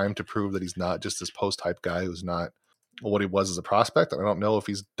plenty of time to prove that he's not just this post-hype guy who's not what he was as a prospect. And I don't know if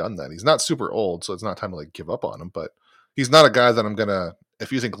he's done that. He's not super old, so it's not time to like give up on him, but he's not a guy that I'm going to,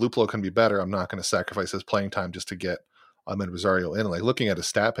 if you think Luplow can be better, I'm not going to sacrifice his playing time just to get Ahmed Rosario in. Like looking at his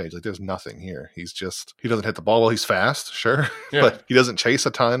stat page, like there's nothing here. He doesn't hit the ball well. He's fast, sure, yeah. But he doesn't chase a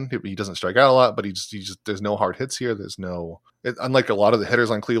ton. He doesn't strike out a lot, but he just there's no hard hits here. Unlike a lot of the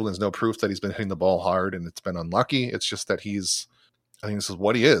hitters on Cleveland, there's no proof that he's been hitting the ball hard and it's been unlucky. It's just that I think this is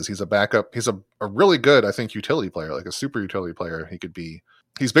what he is. He's a backup. He's a really good, I think, utility player, like a super utility player. He could be.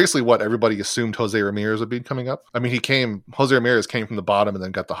 He's basically what everybody assumed Jose Ramirez would be coming up. I mean, Jose Ramirez came from the bottom and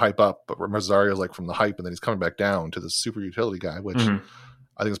then got the hype up, but Rosario's like from the hype and then he's coming back down to the super utility guy, which I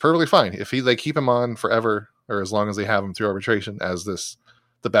think is perfectly fine. If they keep him on forever or as long as they have him through arbitration as this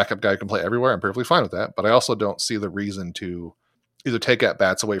the backup guy can play everywhere, I'm perfectly fine with that. But I also don't see the reason to either take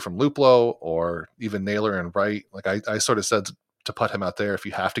at-bats away from Luplow or even Naylor and Wright. Like I sort of said to put him out there if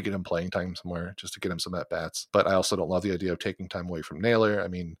you have to get him playing time somewhere, just to get him some at-bats. But I also don't love the idea of taking time away from Naylor. I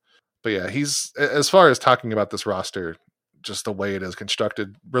mean, but yeah, he's, as far as talking about this roster, just the way it is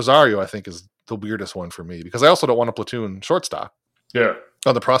constructed, Rosario, I think, is the weirdest one for me, because I also don't want to platoon shortstop. Yeah.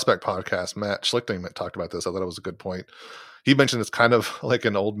 On the Prospect podcast, Matt Schlichting talked about this. I thought it was a good point. He mentioned it's kind of like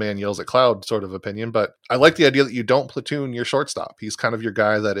an old man yells at cloud sort of opinion, but I like the idea that you don't platoon your shortstop. He's kind of your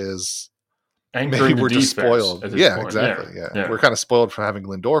guy that is, maybe we're just spoiled. Yeah, point. Exactly. Yeah. We're kind of spoiled from having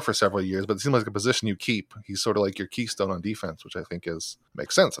Lindor for several years, but it seems like a position you keep. He's sort of like your keystone on defense, which I think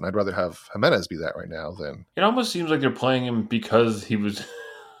makes sense. And I'd rather have Jimenez be that right now than. It almost seems like they're playing him because he was,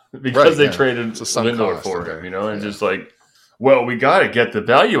 because they traded Lindor for him, and just like, well, we got to get the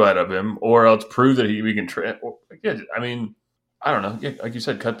value out of him or else prove that we can trade. Yeah, I mean, I don't know. Yeah, like you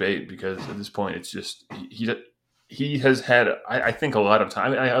said, cut bait, because at this point it's just, he has had, I think, a lot of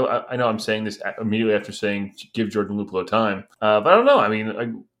time. I know I'm saying this immediately after saying give Jordan Luplow time, but I don't know. I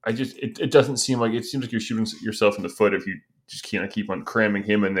mean, I just it doesn't seem like, it seems like you're shooting yourself in the foot if you just can't keep on cramming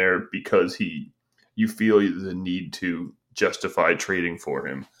him in there because you feel the need to justify trading for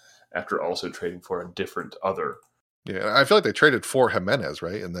him after also trading for a different other. Yeah, I feel like they traded for Jimenez,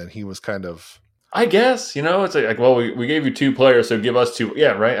 right? And then he was kind of, I guess, it's like, well, we gave you 2 players, so give us 2.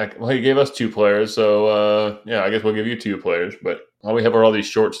 Yeah, right. Like, well, he gave us 2 players, so I guess we'll give you 2 players. But all we have are all these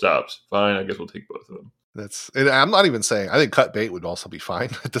shortstops. Fine, I guess we'll take both of them. I'm not even saying, I think cut bait would also be fine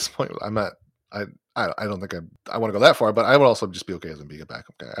at this point. I'm not. I don't think I want to go that far, but I would also just be okay with him being a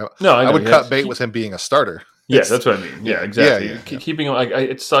backup guy. I would cut bait with him being a starter. Yeah, that's what I mean. Yeah, exactly. Yeah. Keeping him,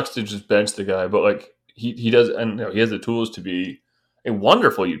 it sucks to just bench the guy, but like he does, and he has the tools to be a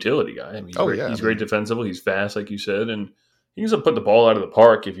wonderful utility guy. I mean, he's great defensively. He's fast, like you said, and he can put the ball out of the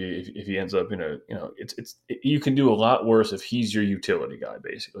park if he ends up. You can do a lot worse if he's your utility guy,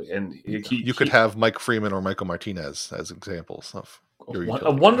 basically. And you could have Mike Freeman or Michael Martinez as examples of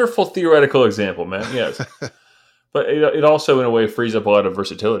a wonderful theoretical example, man. Yes, but it also in a way frees up a lot of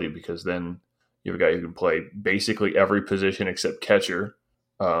versatility, because then you have a guy who can play basically every position except catcher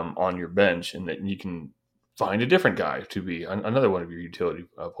on your bench, and then you can find a different guy to be another one of your utility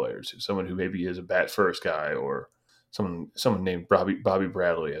players, someone who maybe is a bat first guy, or someone named Bobby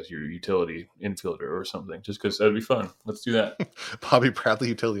Bradley as your utility infielder or something, just because that'd be fun. Let's do that. Bobby Bradley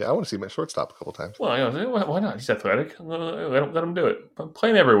utility. I want to see him at shortstop a couple times. Well, why not? He's athletic. Let him do it.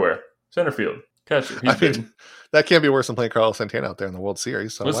 Play him everywhere. Center field. Catcher. That can't be worse than playing Carlos Santana out there in the World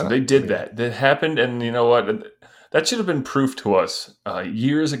Series. So listen, they did that. That happened, and you know what? That should have been proof to us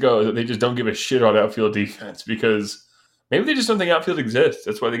years ago that they just don't give a shit about outfield defense, because maybe they just don't think outfield exists.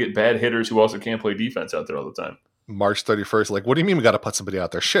 That's why they get bad hitters who also can't play defense out there all the time. March 31st, like, what do you mean we got to put somebody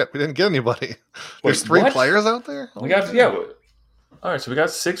out there? Shit, we didn't get anybody. There's 3 players out there? All right, so we got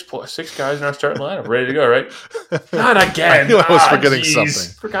 6 guys in our starting lineup ready to go, right? Not again. I knew I was forgetting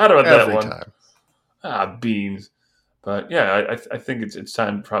something. Forgot about Every that one. Time. Beans. But yeah, I think it's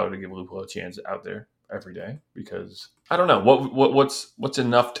time probably to give Luplow a chance out there every day, because I don't know what's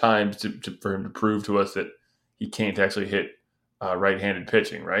enough time for him to prove to us that he can't actually hit right-handed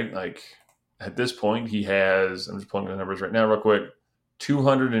pitching, right? Like at this point, he has, I'm just pulling the numbers right now real quick,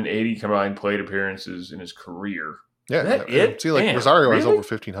 280 combined plate appearances in his career. Yeah, it? See, like Rosario has over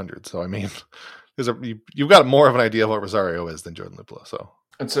 1,500. So I mean, you've got more of an idea of what Rosario is than Jordan Luplow. So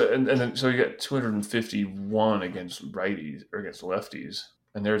and then so you got 251 against righties or against lefties,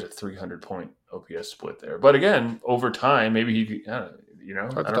 and there's a 300-point OPS split there. But again, over time, maybe he, I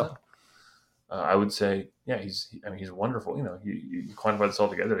don't know. I would say, yeah, he's wonderful. You quantify this all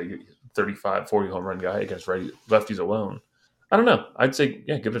together, he's 35, 40 home run guy against lefties alone. I don't know. I'd say,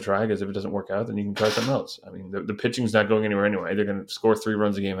 yeah, give it a try, because if it doesn't work out, then you can try something else. I mean, the pitching's not going anywhere anyway. They're going to score 3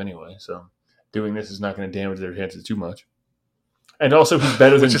 runs a game anyway. So doing this is not going to damage their chances too much. And also, he's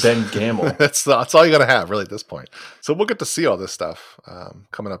better than Ben Gamble. That's all you got to have, really, at this point. So we'll get to see all this stuff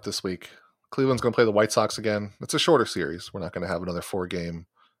coming up this week. Cleveland's going to play the White Sox again. It's a shorter series. We're not going to have another 4-game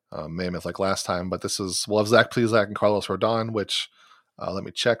mammoth like last time, but we'll have Zach Plesac and Carlos Rodon, which let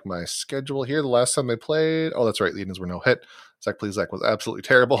me check my schedule here. The last time they played, that's right, the Indians were no hit. Zach Plesac was absolutely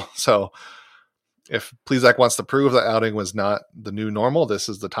terrible. So if Plesac wants to prove that outing was not the new normal, this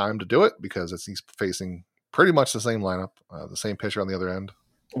is the time to do it, because he's facing pretty much the same lineup, the same pitcher on the other end.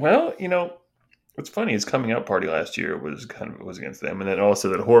 Well, what's funny, his coming out party last year was against them, and then also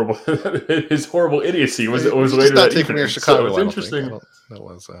that his horrible idiocy was later that evening. Chicago, so it's interesting. That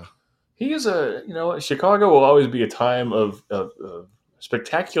was he is Chicago will always be a time of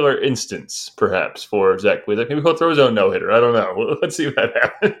spectacular instance, perhaps, for Zach Plesac. Maybe he'll throw his own no-hitter. I don't know. Let's see if that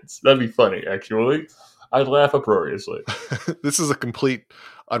happens. That'd be funny, actually. I'd laugh uproariously. This is a complete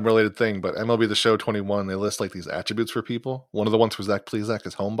unrelated thing, but MLB The Show 21, they list like these attributes for people. One of the ones for Zach Plesac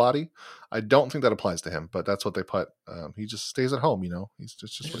is homebody. I don't think that applies to him, but that's what they put. He just stays at home, He's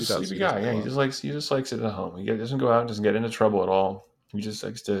just what he does. Sleepy guy, yeah. He just likes it at home. He doesn't go out, doesn't get into trouble at all. He just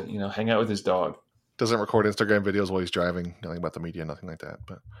likes to, hang out with his dog. Doesn't record Instagram videos while he's driving. Nothing about the media, nothing like that.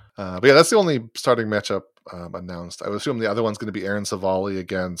 But yeah, that's the only starting matchup announced. I would assume the other one's going to be Aaron Savali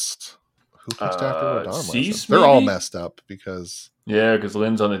against who pitched after Rodon. Cease, They're all messed up because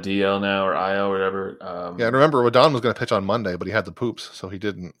Lynn's on the DL now or IL or whatever. Yeah, and remember Rodon was going to pitch on Monday, but he had the poops, so he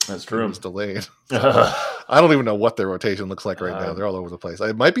didn't. That's true. He was delayed. I don't even know what their rotation looks like right now. They're all over the place.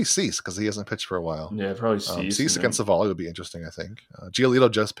 It might be Cease because he hasn't pitched for a while. Yeah, probably Cease. Cease against Savali would be interesting, I think. Giolito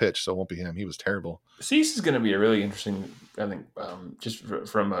just pitched, so it won't be him. He was terrible. Cease is going to be a really interesting, I think, just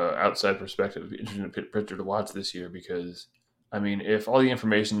from an outside perspective, it'd be interesting pitcher to watch this year because, I mean, if all the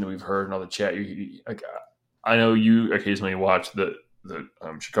information that we've heard and all the chat, I know you occasionally watch the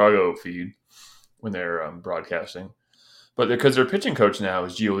Chicago feed when they're broadcasting, but because their pitching coach now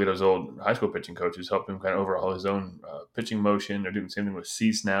is Giolito's old high school pitching coach who's helped him kind of overhaul his own pitching motion. They're doing the same thing with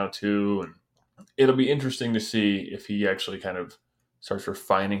Cease now too, and it'll be interesting to see if he actually kind of starts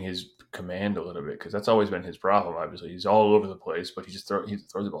refining his command a little bit because that's always been his problem. Obviously, he's all over the place, but he throws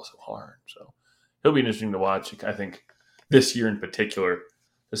the ball so hard. So it'll be interesting to watch. I think this year in particular,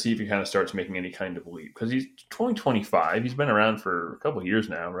 to see if he kind of starts making any kind of leap. Because he's 25. He's been around for a couple of years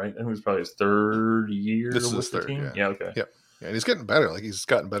now, right? I think it's probably his third year. This is with his third, the team. yeah. Yeah, okay. Yep. Yeah, and he's getting better. Like, he's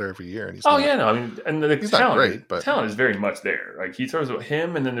gotten better every year. And he's and the he's talent, not great, but talent is very much there. Like, he throws with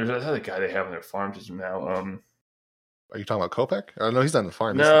him, and then there's that other guy they have in their farm system now. Are you talking about Kopech? No, he's not in the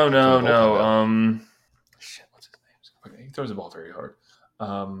farm. No. Shit, what's his name? He throws the ball very hard.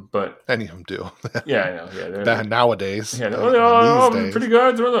 But any of them do. Yeah, I know. Yeah, nowadays. Yeah, they're pretty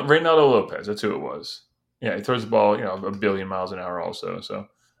good. Reynaldo Lopez, that's who it was. Yeah, he throws the ball, a billion miles an hour also. So,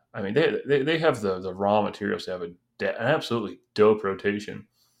 I mean, they have the raw materials to have an absolutely dope rotation.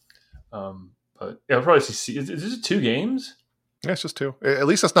 But yeah, I'll probably see. Is this 2 games? Yeah, it's just 2. At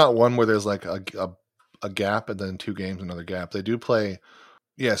least it's not one where there's like a gap and then 2 games, another gap. They do play.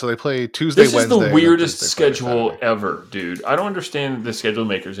 Yeah, so they play Tuesday, Wednesday. This is the weirdest schedule ever, dude. I don't understand the schedule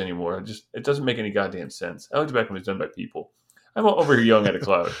makers anymore. It doesn't make any goddamn sense. Alex Beckham was done by people. I'm over here yelling at a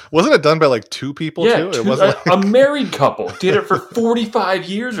cloud. Wasn't it done by like 2 people too? It wasn't a married couple did it for 45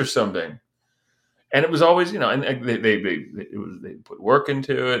 years or something, and it was always and they put work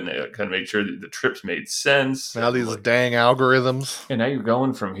into it and they kind of made sure that the trips made sense. Now these dang algorithms. And now you're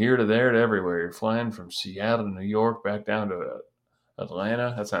going from here to there to everywhere. You're flying from Seattle to New York back down to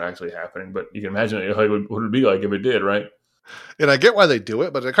Atlanta. That's not actually happening, but you can imagine what it would be like if it did, right? And I get why they do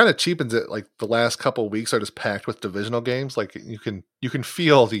it, but it kind of cheapens it. Like the last couple of weeks are just packed with divisional games. Like you can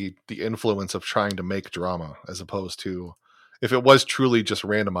feel the influence of trying to make drama as opposed to if it was truly just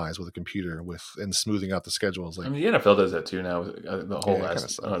randomized with a computer and smoothing out the schedules. Like, I mean, the NFL does that too now. The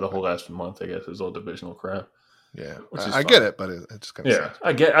whole last month, I guess, is all divisional crap. Yeah, I get it, but it just kind of sucks.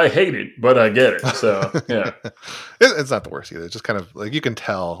 I hate it, but I get it. So yeah, it's not the worst either. It's just kind of like you can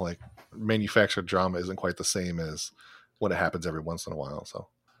tell like manufactured drama isn't quite the same as when it happens every once in a while. So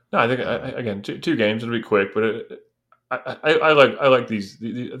no, I think again 2 games it'll be quick, but I like these.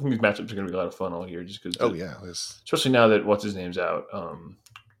 I think these matchups are going to be a lot of fun all year, just because. Especially now that what's his name's out.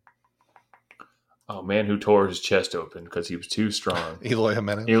 Man who tore his chest open because he was too strong. Eloy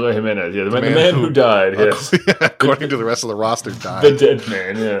Jimenez. Yeah, the man who died. Yes, according to the rest of the roster, died. The dead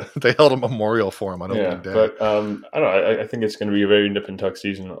man. Yeah, they held a memorial for him on opening day. But I don't know. I think it's going to be a very nip and tuck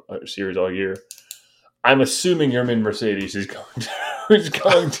series all year. I'm assuming Yermin Mercedes is going to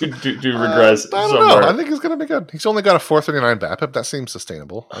regress. I don't know. I think he's going to be good. He's only got a 4.39 BABIP. That seems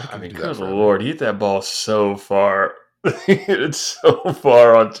sustainable. I mean, good Lord, he hit that ball so far. He hit it so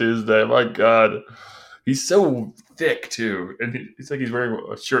far on Tuesday. My God. He's so thick, too. And it's like he's wearing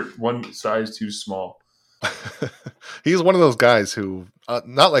a shirt one size too small. He's one of those guys who,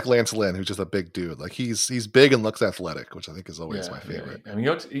 not like Lance Lynn, who's just a big dude. Like he's big and looks athletic, which I think is always my favorite. Yeah. I mean,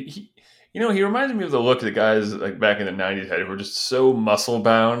 he reminds me of the look of the guys like back in the 90s had who were just so muscle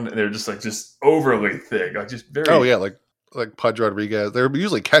bound. And they're just overly thick. Like just very. Oh, yeah. Like Pudge Rodriguez. They're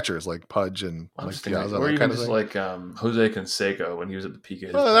usually catchers like Pudge and like Piazza. Or even just like Jose Canseco when he was at the peak of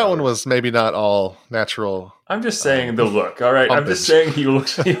his that one was maybe not all natural. I'm just saying the look, all right? Pumpage. I'm just saying he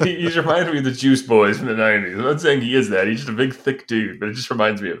looks. He's reminded me of the Juice Boys from the 90s. I'm not saying he is that. He's just a big, thick dude, but it just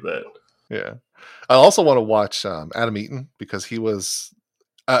reminds me of that. Yeah. I also want to watch Adam Eaton because he was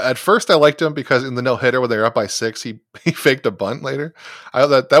At first, I liked him because in the no-hitter when they were up by 6, he faked a bunt later.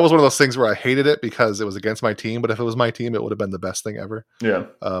 That was one of those things where I hated it because it was against my team, but if it was my team, it would have been the best thing ever. Yeah.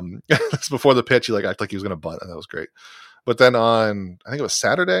 Before the pitch, he acted like he was going to bunt, and that was great. But then on, I think it was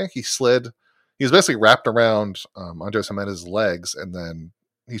Saturday, he was basically wrapped around Andres Jimenez's legs, and then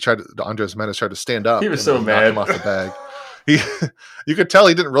Andres Jimenez tried to stand up. He was so mad. Knocked him off the bag. You could tell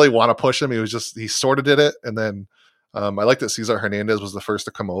he didn't really want to push him. He sort of did it, and then I like that Cesar Hernandez was the first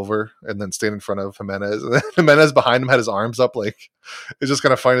to come over and then stand in front of Jimenez. And then Jimenez behind him had his arms up. Like, it's just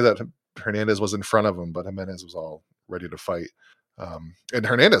kind of funny that Hernandez was in front of him, but Jimenez was all ready to fight. And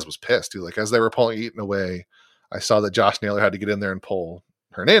Hernandez was pissed too. Like, as they were eating away, I saw that Josh Naylor had to get in there and pull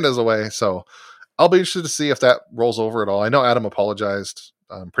Hernandez away. So I'll be interested to see if that rolls over at all. I know Adam apologized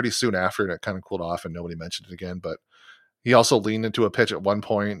pretty soon after, and it kind of cooled off and nobody mentioned it again, but he also leaned into a pitch at one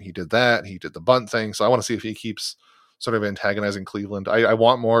point. He did that. He did the bunt thing. So I want to see if he keeps sort of antagonizing Cleveland. I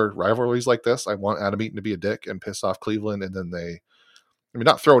want more rivalries like this. I want Adam Eaton to be a dick and piss off Cleveland, and then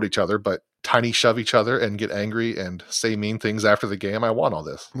not throw at each other, but tiny shove each other and get angry and say mean things after the game. I want all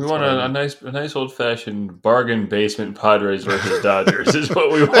this. We want a nice old fashioned bargain basement Padres versus Dodgers is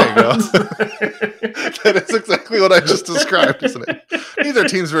what we want. There you go. That is exactly what I just described, isn't it? Neither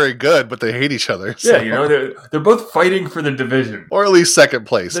team's very good, but they hate each other. So. Yeah, they're both fighting for the division, or at least second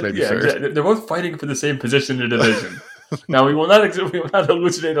place, maybe third. Exactly. They're both fighting for the same position in the division. Now we will not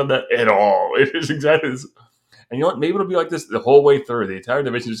elucidate on that at all. It is exactly this. And you know what? Maybe it'll be like this the whole way through. The entire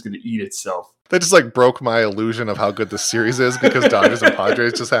division is just going to eat itself. That just broke my illusion of how good this series is because Dodgers and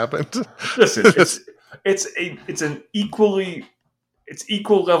Padres just happened. Listen, it's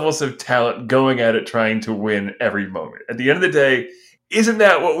equal levels of talent going at it, trying to win every moment. At the end of the day, isn't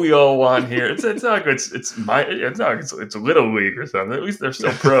that what we all want here? It's not good. It's Little League or something. At least they're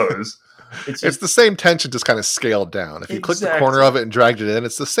still pros. It's the same tension, just kind of scaled down. If you click the corner of it and dragged it in,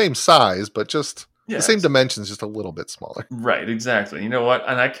 it's the same size, but just the same dimensions, just a little bit smaller. Right, exactly. You know what?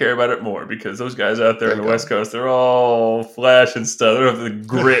 And I care about it more because those guys out there on the West Coast, they're all flash and stuff. They don't have the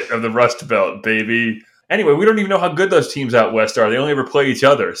grit of the Rust Belt, baby. Anyway, we don't even know how good those teams out West are. They only ever play each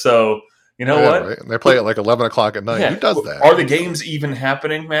other. So, you know what? Right. And they play at 11 o'clock at night. Yeah. Who does that? Are the games even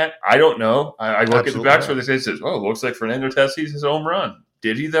happening, Matt? I don't know. I look at the backs where they say, it looks like Fernando Tatis his home run.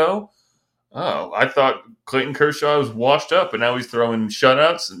 Did he, though? Oh, I thought Clayton Kershaw was washed up, and now he's throwing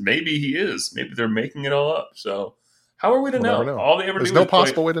shutouts. Maybe he is. Maybe they're making it all up. So, how are we to know? All they ever There's do no is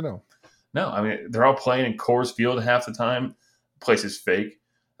possible way to know. No, I mean they're all playing in Coors Field half the time. The place is fake.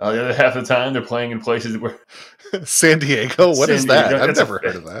 The other half of the time, they're playing in places where San Diego. What is that? I've never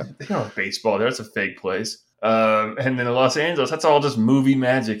heard of that. You know, baseball. That's a fake place. And then in Los Angeles, that's all just movie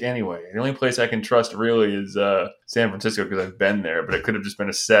magic anyway. The only place I can trust really is San Francisco because I've been there, but it could have just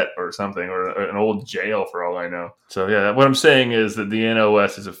been a set or something or an old jail for all I know. So, yeah, what I'm saying is that the NL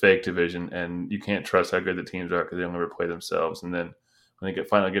West is a fake division, and you can't trust how good the teams are because they only ever play themselves. And then when they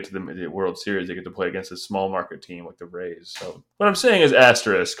finally get to the World Series, they get to play against a small market team like the Rays. So what I'm saying is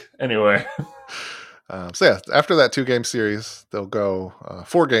asterisk. Anyway. After that 2-game series, they'll go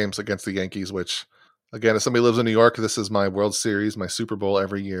 4 games against the Yankees, which... Again, as somebody who lives in New York, this is my World Series, my Super Bowl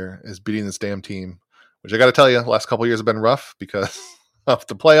every year, is beating this damn team, which I got to tell you, the last couple of years have been rough because of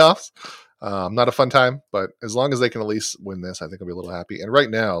the playoffs. Not a fun time, but as long as they can at least win this, I think I'll be a little happy. And right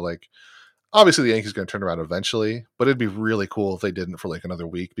now, obviously the Yankees are going to turn around eventually, but it'd be really cool if they didn't for another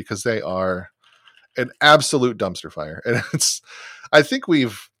week because they are an absolute dumpster fire. And I think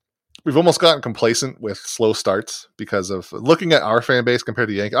we've almost gotten complacent with slow starts because of looking at our fan base compared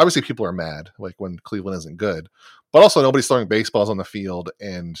to the Yankees. Obviously, people are mad when Cleveland isn't good, but also nobody's throwing baseballs on the field.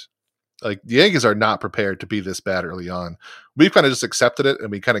 And the Yankees are not prepared to be this bad early on. We've kind of just accepted it,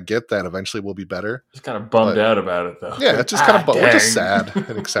 and we kind of get that eventually we'll be better. Just kind of bummed out about it, though. Yeah, it's just kind of we're just sad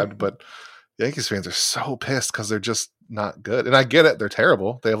and accept. But Yankees fans are so pissed because they're just not good. And I get it; they're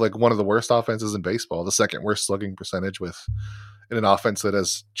terrible. They have one of the worst offenses in baseball, the second worst slugging percentage in an offense that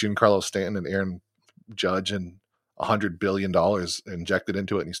has Giancarlo Stanton and Aaron Judge and $100 billion injected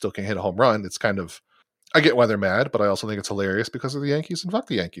into it, and you still can't hit a home run. It's kind of, I get why they're mad, but I also think it's hilarious because of the Yankees, and fuck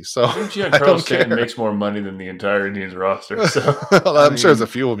the Yankees. So Giancarlo Stanton makes more money than the entire Indians roster. So I'm sure there's a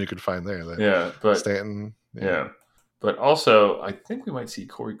few of them you could find there. Yeah, but Stanton. Yeah, but also I think we might see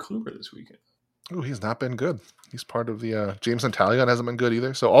Corey Kluber this weekend. Oh, he's not been good. He's part of the James Antalion hasn't been good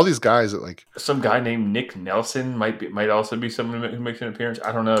either. So all these guys that some guy named Nick Nelson might also be someone who makes an appearance.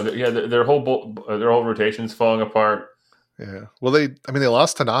 I don't know. Yeah, their whole rotation's falling apart. Yeah. Well, they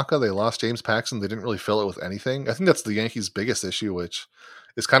lost Tanaka, they lost James Paxton. They didn't really fill it with anything. I think that's the Yankees' biggest issue, which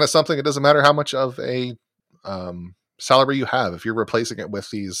is kind of something. It doesn't matter how much of a salary you have if you're replacing it with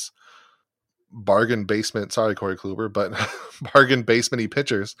these bargain basement. Sorry, Corey Kluber, but bargain basement-y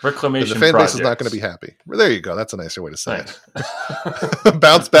pitchers. Reclamation The fan base is not projects. going to be happy. There you go. That's a nicer way to say Thanks. it.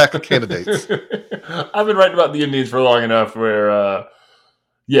 Bounce back candidates. I've been writing about the Indians for long enough where, I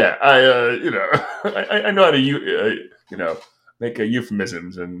know how to, make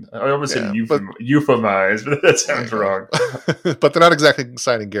euphemisms, and I almost said euphemize, but that sounds wrong. But they're not exactly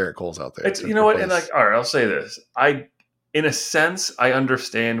signing Garrett Coles out there. It's, you know what? And like, all right, I'll say this. In a sense, I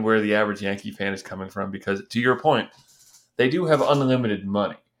understand where the average Yankee fan is coming from because, to your point, they do have unlimited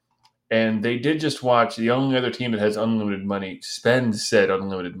money. And they did just watch the only other team that has unlimited money spend said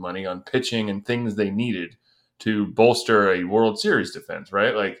unlimited money on pitching and things they needed to bolster a World Series defense,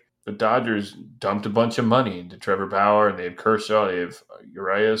 right? Like, the Dodgers dumped a bunch of money into Trevor Bauer, and they have Kershaw, they have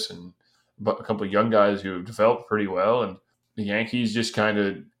Urias, and a couple of young guys who have developed pretty well. And the Yankees just kind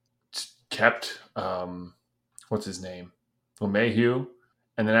of kept, what's his name? Mayhew.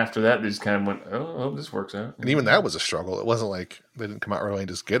 And then after that, they just kind of went, oh, this works out. And even that was a struggle. It wasn't like they didn't come out early and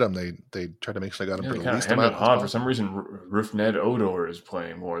just get him. They tried to make sure they got him for the least amount. For some reason, Rufned Odor is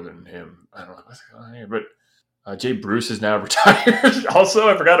playing more than him. I don't know what's going on here, but Jay Bruce is now retired. Also,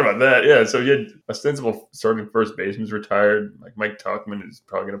 I forgot about that. Yeah, so you had ostensible starting first baseman's retired. Like Mike Tauchman is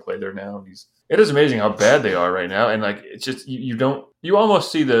probably going to play there now. It is amazing how bad they are right now, and like it's just you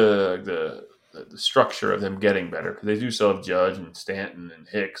almost see the structure of them getting better because they do still have Judge and Stanton and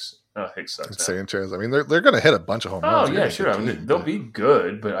Hicks. Hicks sucks. Sanchez. I mean, they're going to hit a bunch of home runs. Oh yeah, sure. I mean, they'll be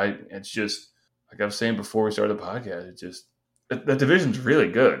good, but it's just like I was saying before we started the podcast. It's just the division's really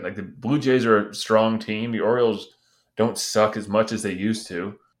good. Like the Blue Jays are a strong team. The Orioles don't suck as much as they used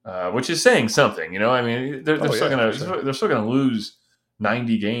to, which is saying something. I mean, they're still gonna lose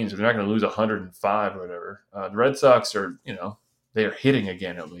 90 games, but they're not gonna lose 105 or whatever. The Red Sox are, they are hitting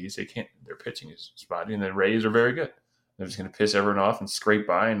again at least. They can't. Their pitching is spotty, and the Rays are very good. They're just gonna piss everyone off and scrape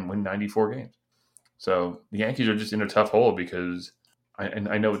by and win 94 games. So the Yankees are just in a tough hole because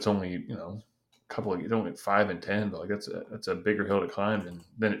I know it's only you don't get 5 and 10, but like that's a bigger hill to climb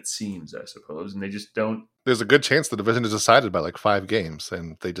than it seems, I suppose. And they just don't. There's a good chance the division is decided by like 5 games,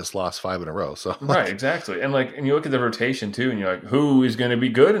 and they just lost 5 in a row. So right, exactly. And like, and you look at the rotation too, and you're like, who is going to be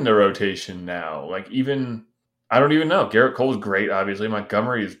good in the rotation now? Like, I don't even know. Garrett Cole's great, obviously.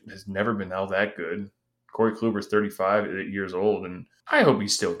 Montgomery has never been all that good. Corey Kluber's 35 years old, and I hope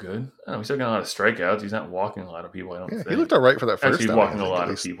he's still good. I know he's still got a lot of strikeouts. He's not walking a lot of people, I don't think. He looked all right for that first time. He's walking a lot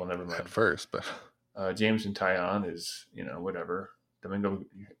of people, never mind. At first, but Jameson Taillon is, whatever. Domingo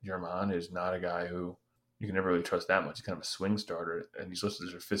Germán is not a guy who you can never really trust that much. He's kind of a swing starter, and he's listed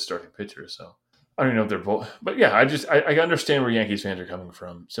as their 5th starting pitcher. So I don't even know if they're both. But yeah, I understand where Yankees fans are coming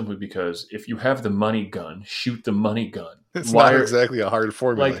from, simply because if you have the money gun, shoot the money gun. It's not exactly a hard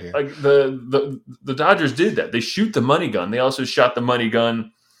formula here. Like the Dodgers did that. They shoot the money gun. They also shot the money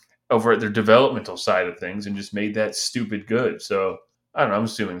gun over at their developmental side of things and just made that stupid good. So I don't know. I'm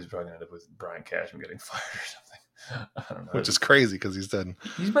assuming he's probably going to end up with Brian Cashman getting fired or something. I don't know. Which is crazy because he's been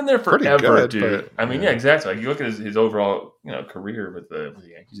there forever, dude. But, I mean, yeah, exactly. Like you look at his overall career with the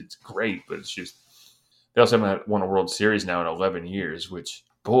Yankees, it's great, but it's just they also haven't won a World Series now in 11 years. Which,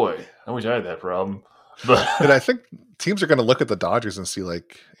 boy, I wish I had that problem. But and I think teams are going to look at the Dodgers and see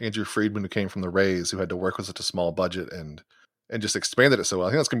like Andrew Friedman, who came from the Rays, who had to work with such a small budget and just expanded it so well.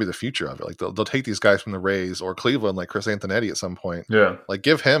 I think that's going to be the future of it. Like they'll take these guys from the Rays or Cleveland, like Chris Antonetti at some point. Yeah. Like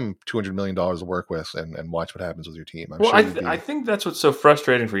give him $200 million to work with and watch what happens with your team. I think that's what's so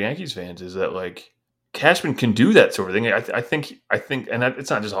frustrating for Yankees fans is that like Cashman can do that sort of thing. I think, and it's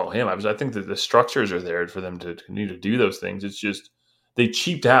not just all him. I think that the structures are there for them to continue to do those things. It's just they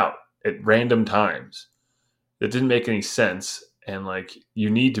cheaped out at random times. It didn't make any sense. And like, you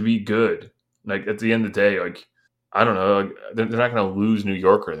need to be good. Like at the end of the day, like, I don't know. Like, they're not going to lose New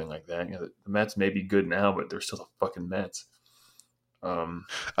York or anything like that. The Mets may be good now, but they're still the fucking Mets. I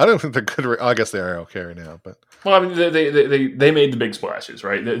don't think they're good. I guess they are okay right now, but well, I mean, they made the big splashes,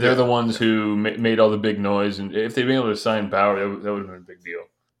 right? They're the ones who made all the big noise, and if they'd been able to sign Bauer, that would have been a big deal.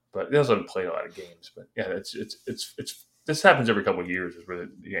 But they also haven't played a lot of games. But yeah, it's this happens every couple of years, is where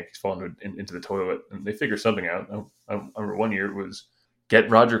the Yankees fall into the toilet and they figure something out. I remember one year it was get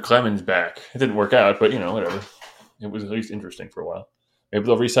Roger Clemens back. It didn't work out, but whatever. It was at least interesting for a while. Maybe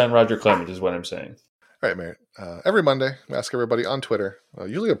they'll re-sign Roger Clemens, is what I'm saying. All right, Merritt. Every Monday, we ask everybody on Twitter,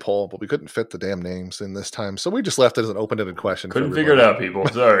 usually a poll, but we couldn't fit the damn names in this time, so we just left it as an open-ended question. Couldn't figure it out, people.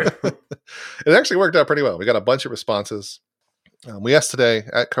 Sorry. It actually worked out pretty well. We got a bunch of responses. We asked today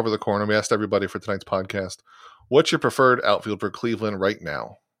at Cover the Corner, we asked everybody for tonight's podcast, what's your preferred outfield for Cleveland right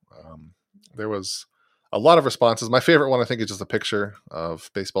now? There was a lot of responses. My favorite one, I think, is just a picture of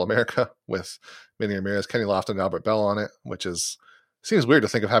Baseball America with Manny Ramirez, Kenny Lofton, and Albert Bell on it, which is Seems weird to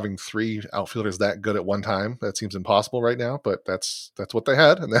think of having 3 outfielders that good at one time. That seems impossible right now, but that's what they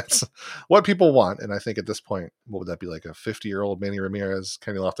had, and that's what people want. And I think at this point, what would that be, like a 50-year-old Manny Ramirez,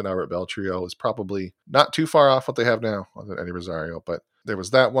 Kenny Lofton, Albert Bell trio is probably not too far off what they have now on Eddie Rosario. But there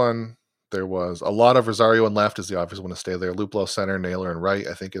was that one. There was a lot of Rosario and left is the obvious one to stay there. Luplow center, Naylor and right,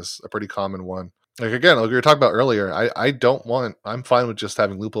 I think is a pretty common one. Like again, like we were talking about earlier, I'm fine with just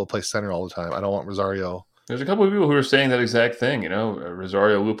having Luplow play center all the time. I don't want Rosario. There's a couple of people who are saying that exact thing,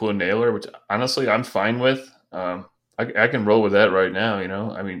 Rosario, Luplow, and Naylor, which honestly I'm fine with. I can roll with that right now,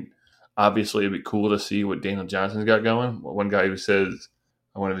 I mean, obviously it'd be cool to see what Daniel Johnson's got going. One guy who says,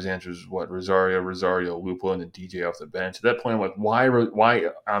 one of his answers is what, Rosario, Luplow, and then DJ off the bench. At that point, I'm like, why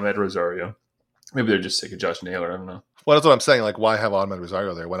Ahmed Rosario? Maybe they're just sick of Josh Naylor. I don't know. Well, that's what I'm saying. Like, why have Ahmed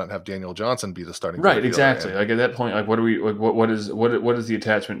Rosario there? Why not have Daniel Johnson be the starting? Right, exactly. Like at that point, like, what are we? Like, what is the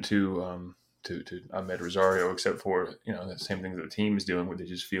attachment to Ahmed Rosario, except for the same thing that the team is doing, where they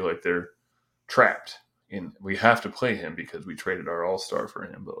just feel like they're trapped in. We have to play him because we traded our all-star for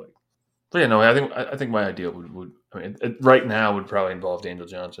him. But yeah, no, I think my idea would right now would probably involve Daniel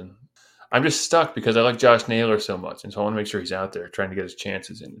Johnson. I'm just stuck because I like Josh Naylor so much, and so I want to make sure he's out there trying to get his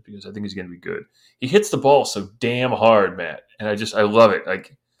chances in because I think he's going to be good. He hits the ball so damn hard, Matt, and I love it.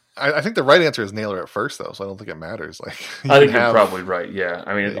 Like, I think the right answer is Naylor at first, though, so I don't think it matters. Like, I think you're probably right. Yeah,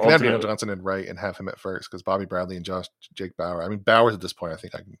 I mean, you can have Daniel Johnson in right and have him at first because Bobby Bradley and Jake Bauer. I mean, Bauer's at this point, I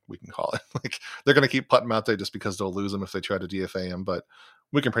think we can call it. Like, they're going to keep putting him out there just because they'll lose him if they try to DFA him, but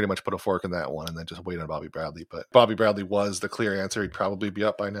we can pretty much put a fork in that one and then just wait on Bobby Bradley. But Bobby Bradley was the clear answer. He'd probably be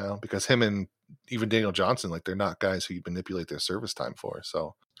up by now because him and even Daniel Johnson, like, they're not guys who you manipulate their service time for.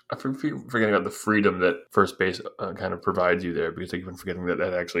 So I forget about the freedom that first base kind of provides you there because I keep on forgetting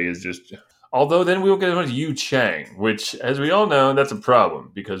that actually is just. Although then we will get on Yu Chang, which, as we all know, that's a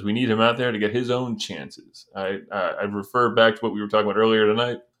problem because we need him out there to get his own chances. I refer back to what we were talking about earlier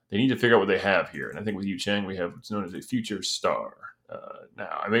tonight. They need to figure out what they have here, and I think with Yu Chang we have what's known as a future star.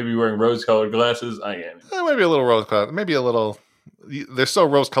 Now, I may be wearing rose-colored glasses. I am. Maybe a little rose-colored. Maybe a little. They're so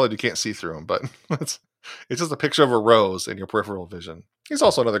rose-colored you can't see through them, but it's just a picture of a rose in your peripheral vision. He's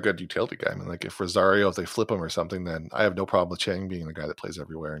also another good utility guy. I mean, like if they flip him or something, then I have no problem with Chang being the guy that plays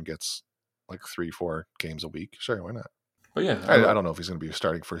everywhere and gets like 3-4 games a week. Sure, why not? But yeah, I don't know if he's going to be your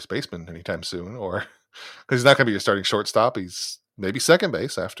starting first baseman anytime soon, or because he's not going to be your starting shortstop. He's maybe second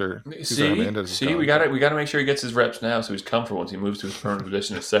base after. We got to make sure he gets his reps now, so he's comfortable once he moves to his permanent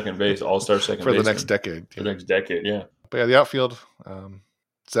position as second base, all-star second for base the next decade. For the next decade, yeah. But yeah, the outfield.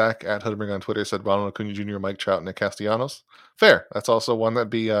 Zach at Hoodberg on Twitter said Ronald Acuna Jr., Mike Trout, and Nick Castellanos. Fair. That's also one that'd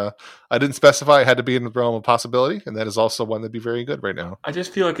be. I didn't specify it had to be in the realm of possibility, and that is also one that'd be very good right now. I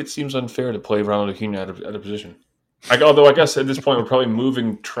just feel like it seems unfair to play Ronald Acuna out of position. Although I guess at this point we're probably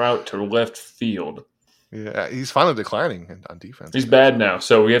moving Trout to left field. Yeah, he's finally declining on defense. He's bad now,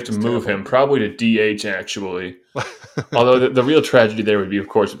 so we have to move him probably to DH actually. Although the real tragedy there would be, of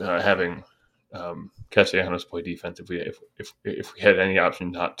course, having Castellanos play defense if we had any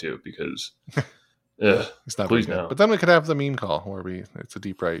option not to, because it's not please no. But then we could have the meme call where it's a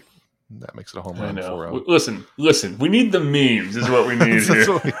deep right. That makes it a home run. 4-0. Listen. We need the memes. Is what we need here.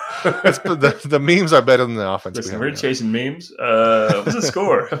 The memes are better than the offense. Listen, we're chasing memes. What's the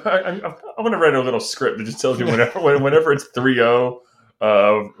score? I'm going to write a little script that just tells you whenever it's 3-0,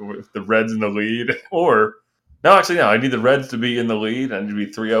 with the Reds in the lead, or no, I need the Reds to be in the lead. I need to be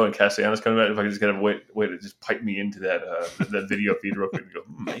 3-0 and Castellanos coming back. If I can just get a way to just pipe me into that video feed real quick and go,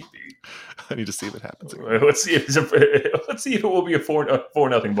 maybe. I need to see if it happens. Let's see if it will be a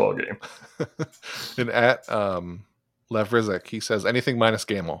 4-0 ball game. And at Lev Rizek, he says anything minus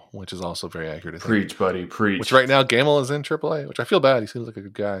Gamel, which is also very accurate. Preach, buddy, preach. Which right now Gamel is in AAA, which I feel bad. He seems like a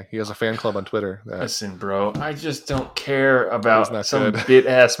good guy. He has a fan club on Twitter. Listen, bro, I just don't care about some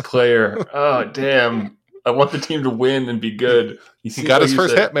bit-ass player. Oh, damn. I want the team to win and be good. He got his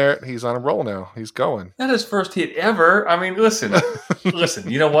first hit, Merritt. He's on a roll now. He's going. Not his first hit ever. I mean, listen.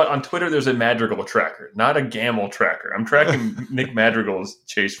 You know what? On Twitter, there's a Madrigal tracker, not a Gamel tracker. I'm tracking Nick Madrigal's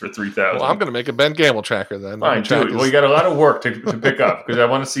chase for 3,000. Well, I'm going to make a Ben Gamel tracker then. Fine, do it. Well, you got a lot of work to pick up because I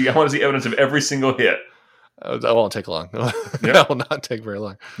want to see evidence of every single hit. That won't take long. That will not take very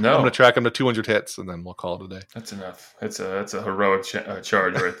long. No, I'm going to track him to 200 hits, and then we'll call it a day. That's enough. That's a heroic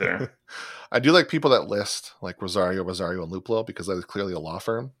charge right there. I do like people that list like Rosario, and Luplow because that is clearly a law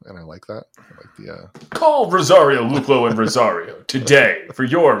firm, and I like that. I like the call Rosario, Luplow, and Rosario today for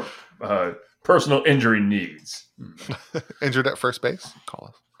your personal injury needs. Injured at first base? Call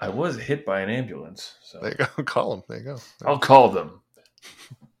us. I was hit by an ambulance. So. There you go. Call them. There you go. I'll call them.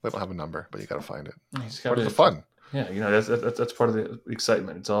 They don't have a number, but you got to find it. It's part of the fun. Yeah, that's part of the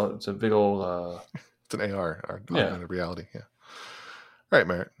excitement. It's a big old. It's an AR, augmented reality. Yeah. All right,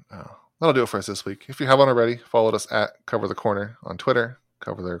 Merritt. That'll do it for us this week. If you haven't already, follow us at Cover the Corner on Twitter,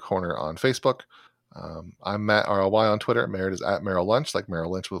 Cover the Corner on Facebook. I'm Matt RLY on Twitter. Merritt is at Merrill Lunch, like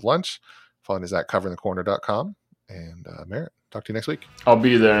Merrill Lynch with lunch. Fun is at coveringthecorner.com. And Merritt, talk to you next week. I'll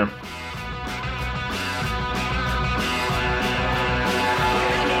be there.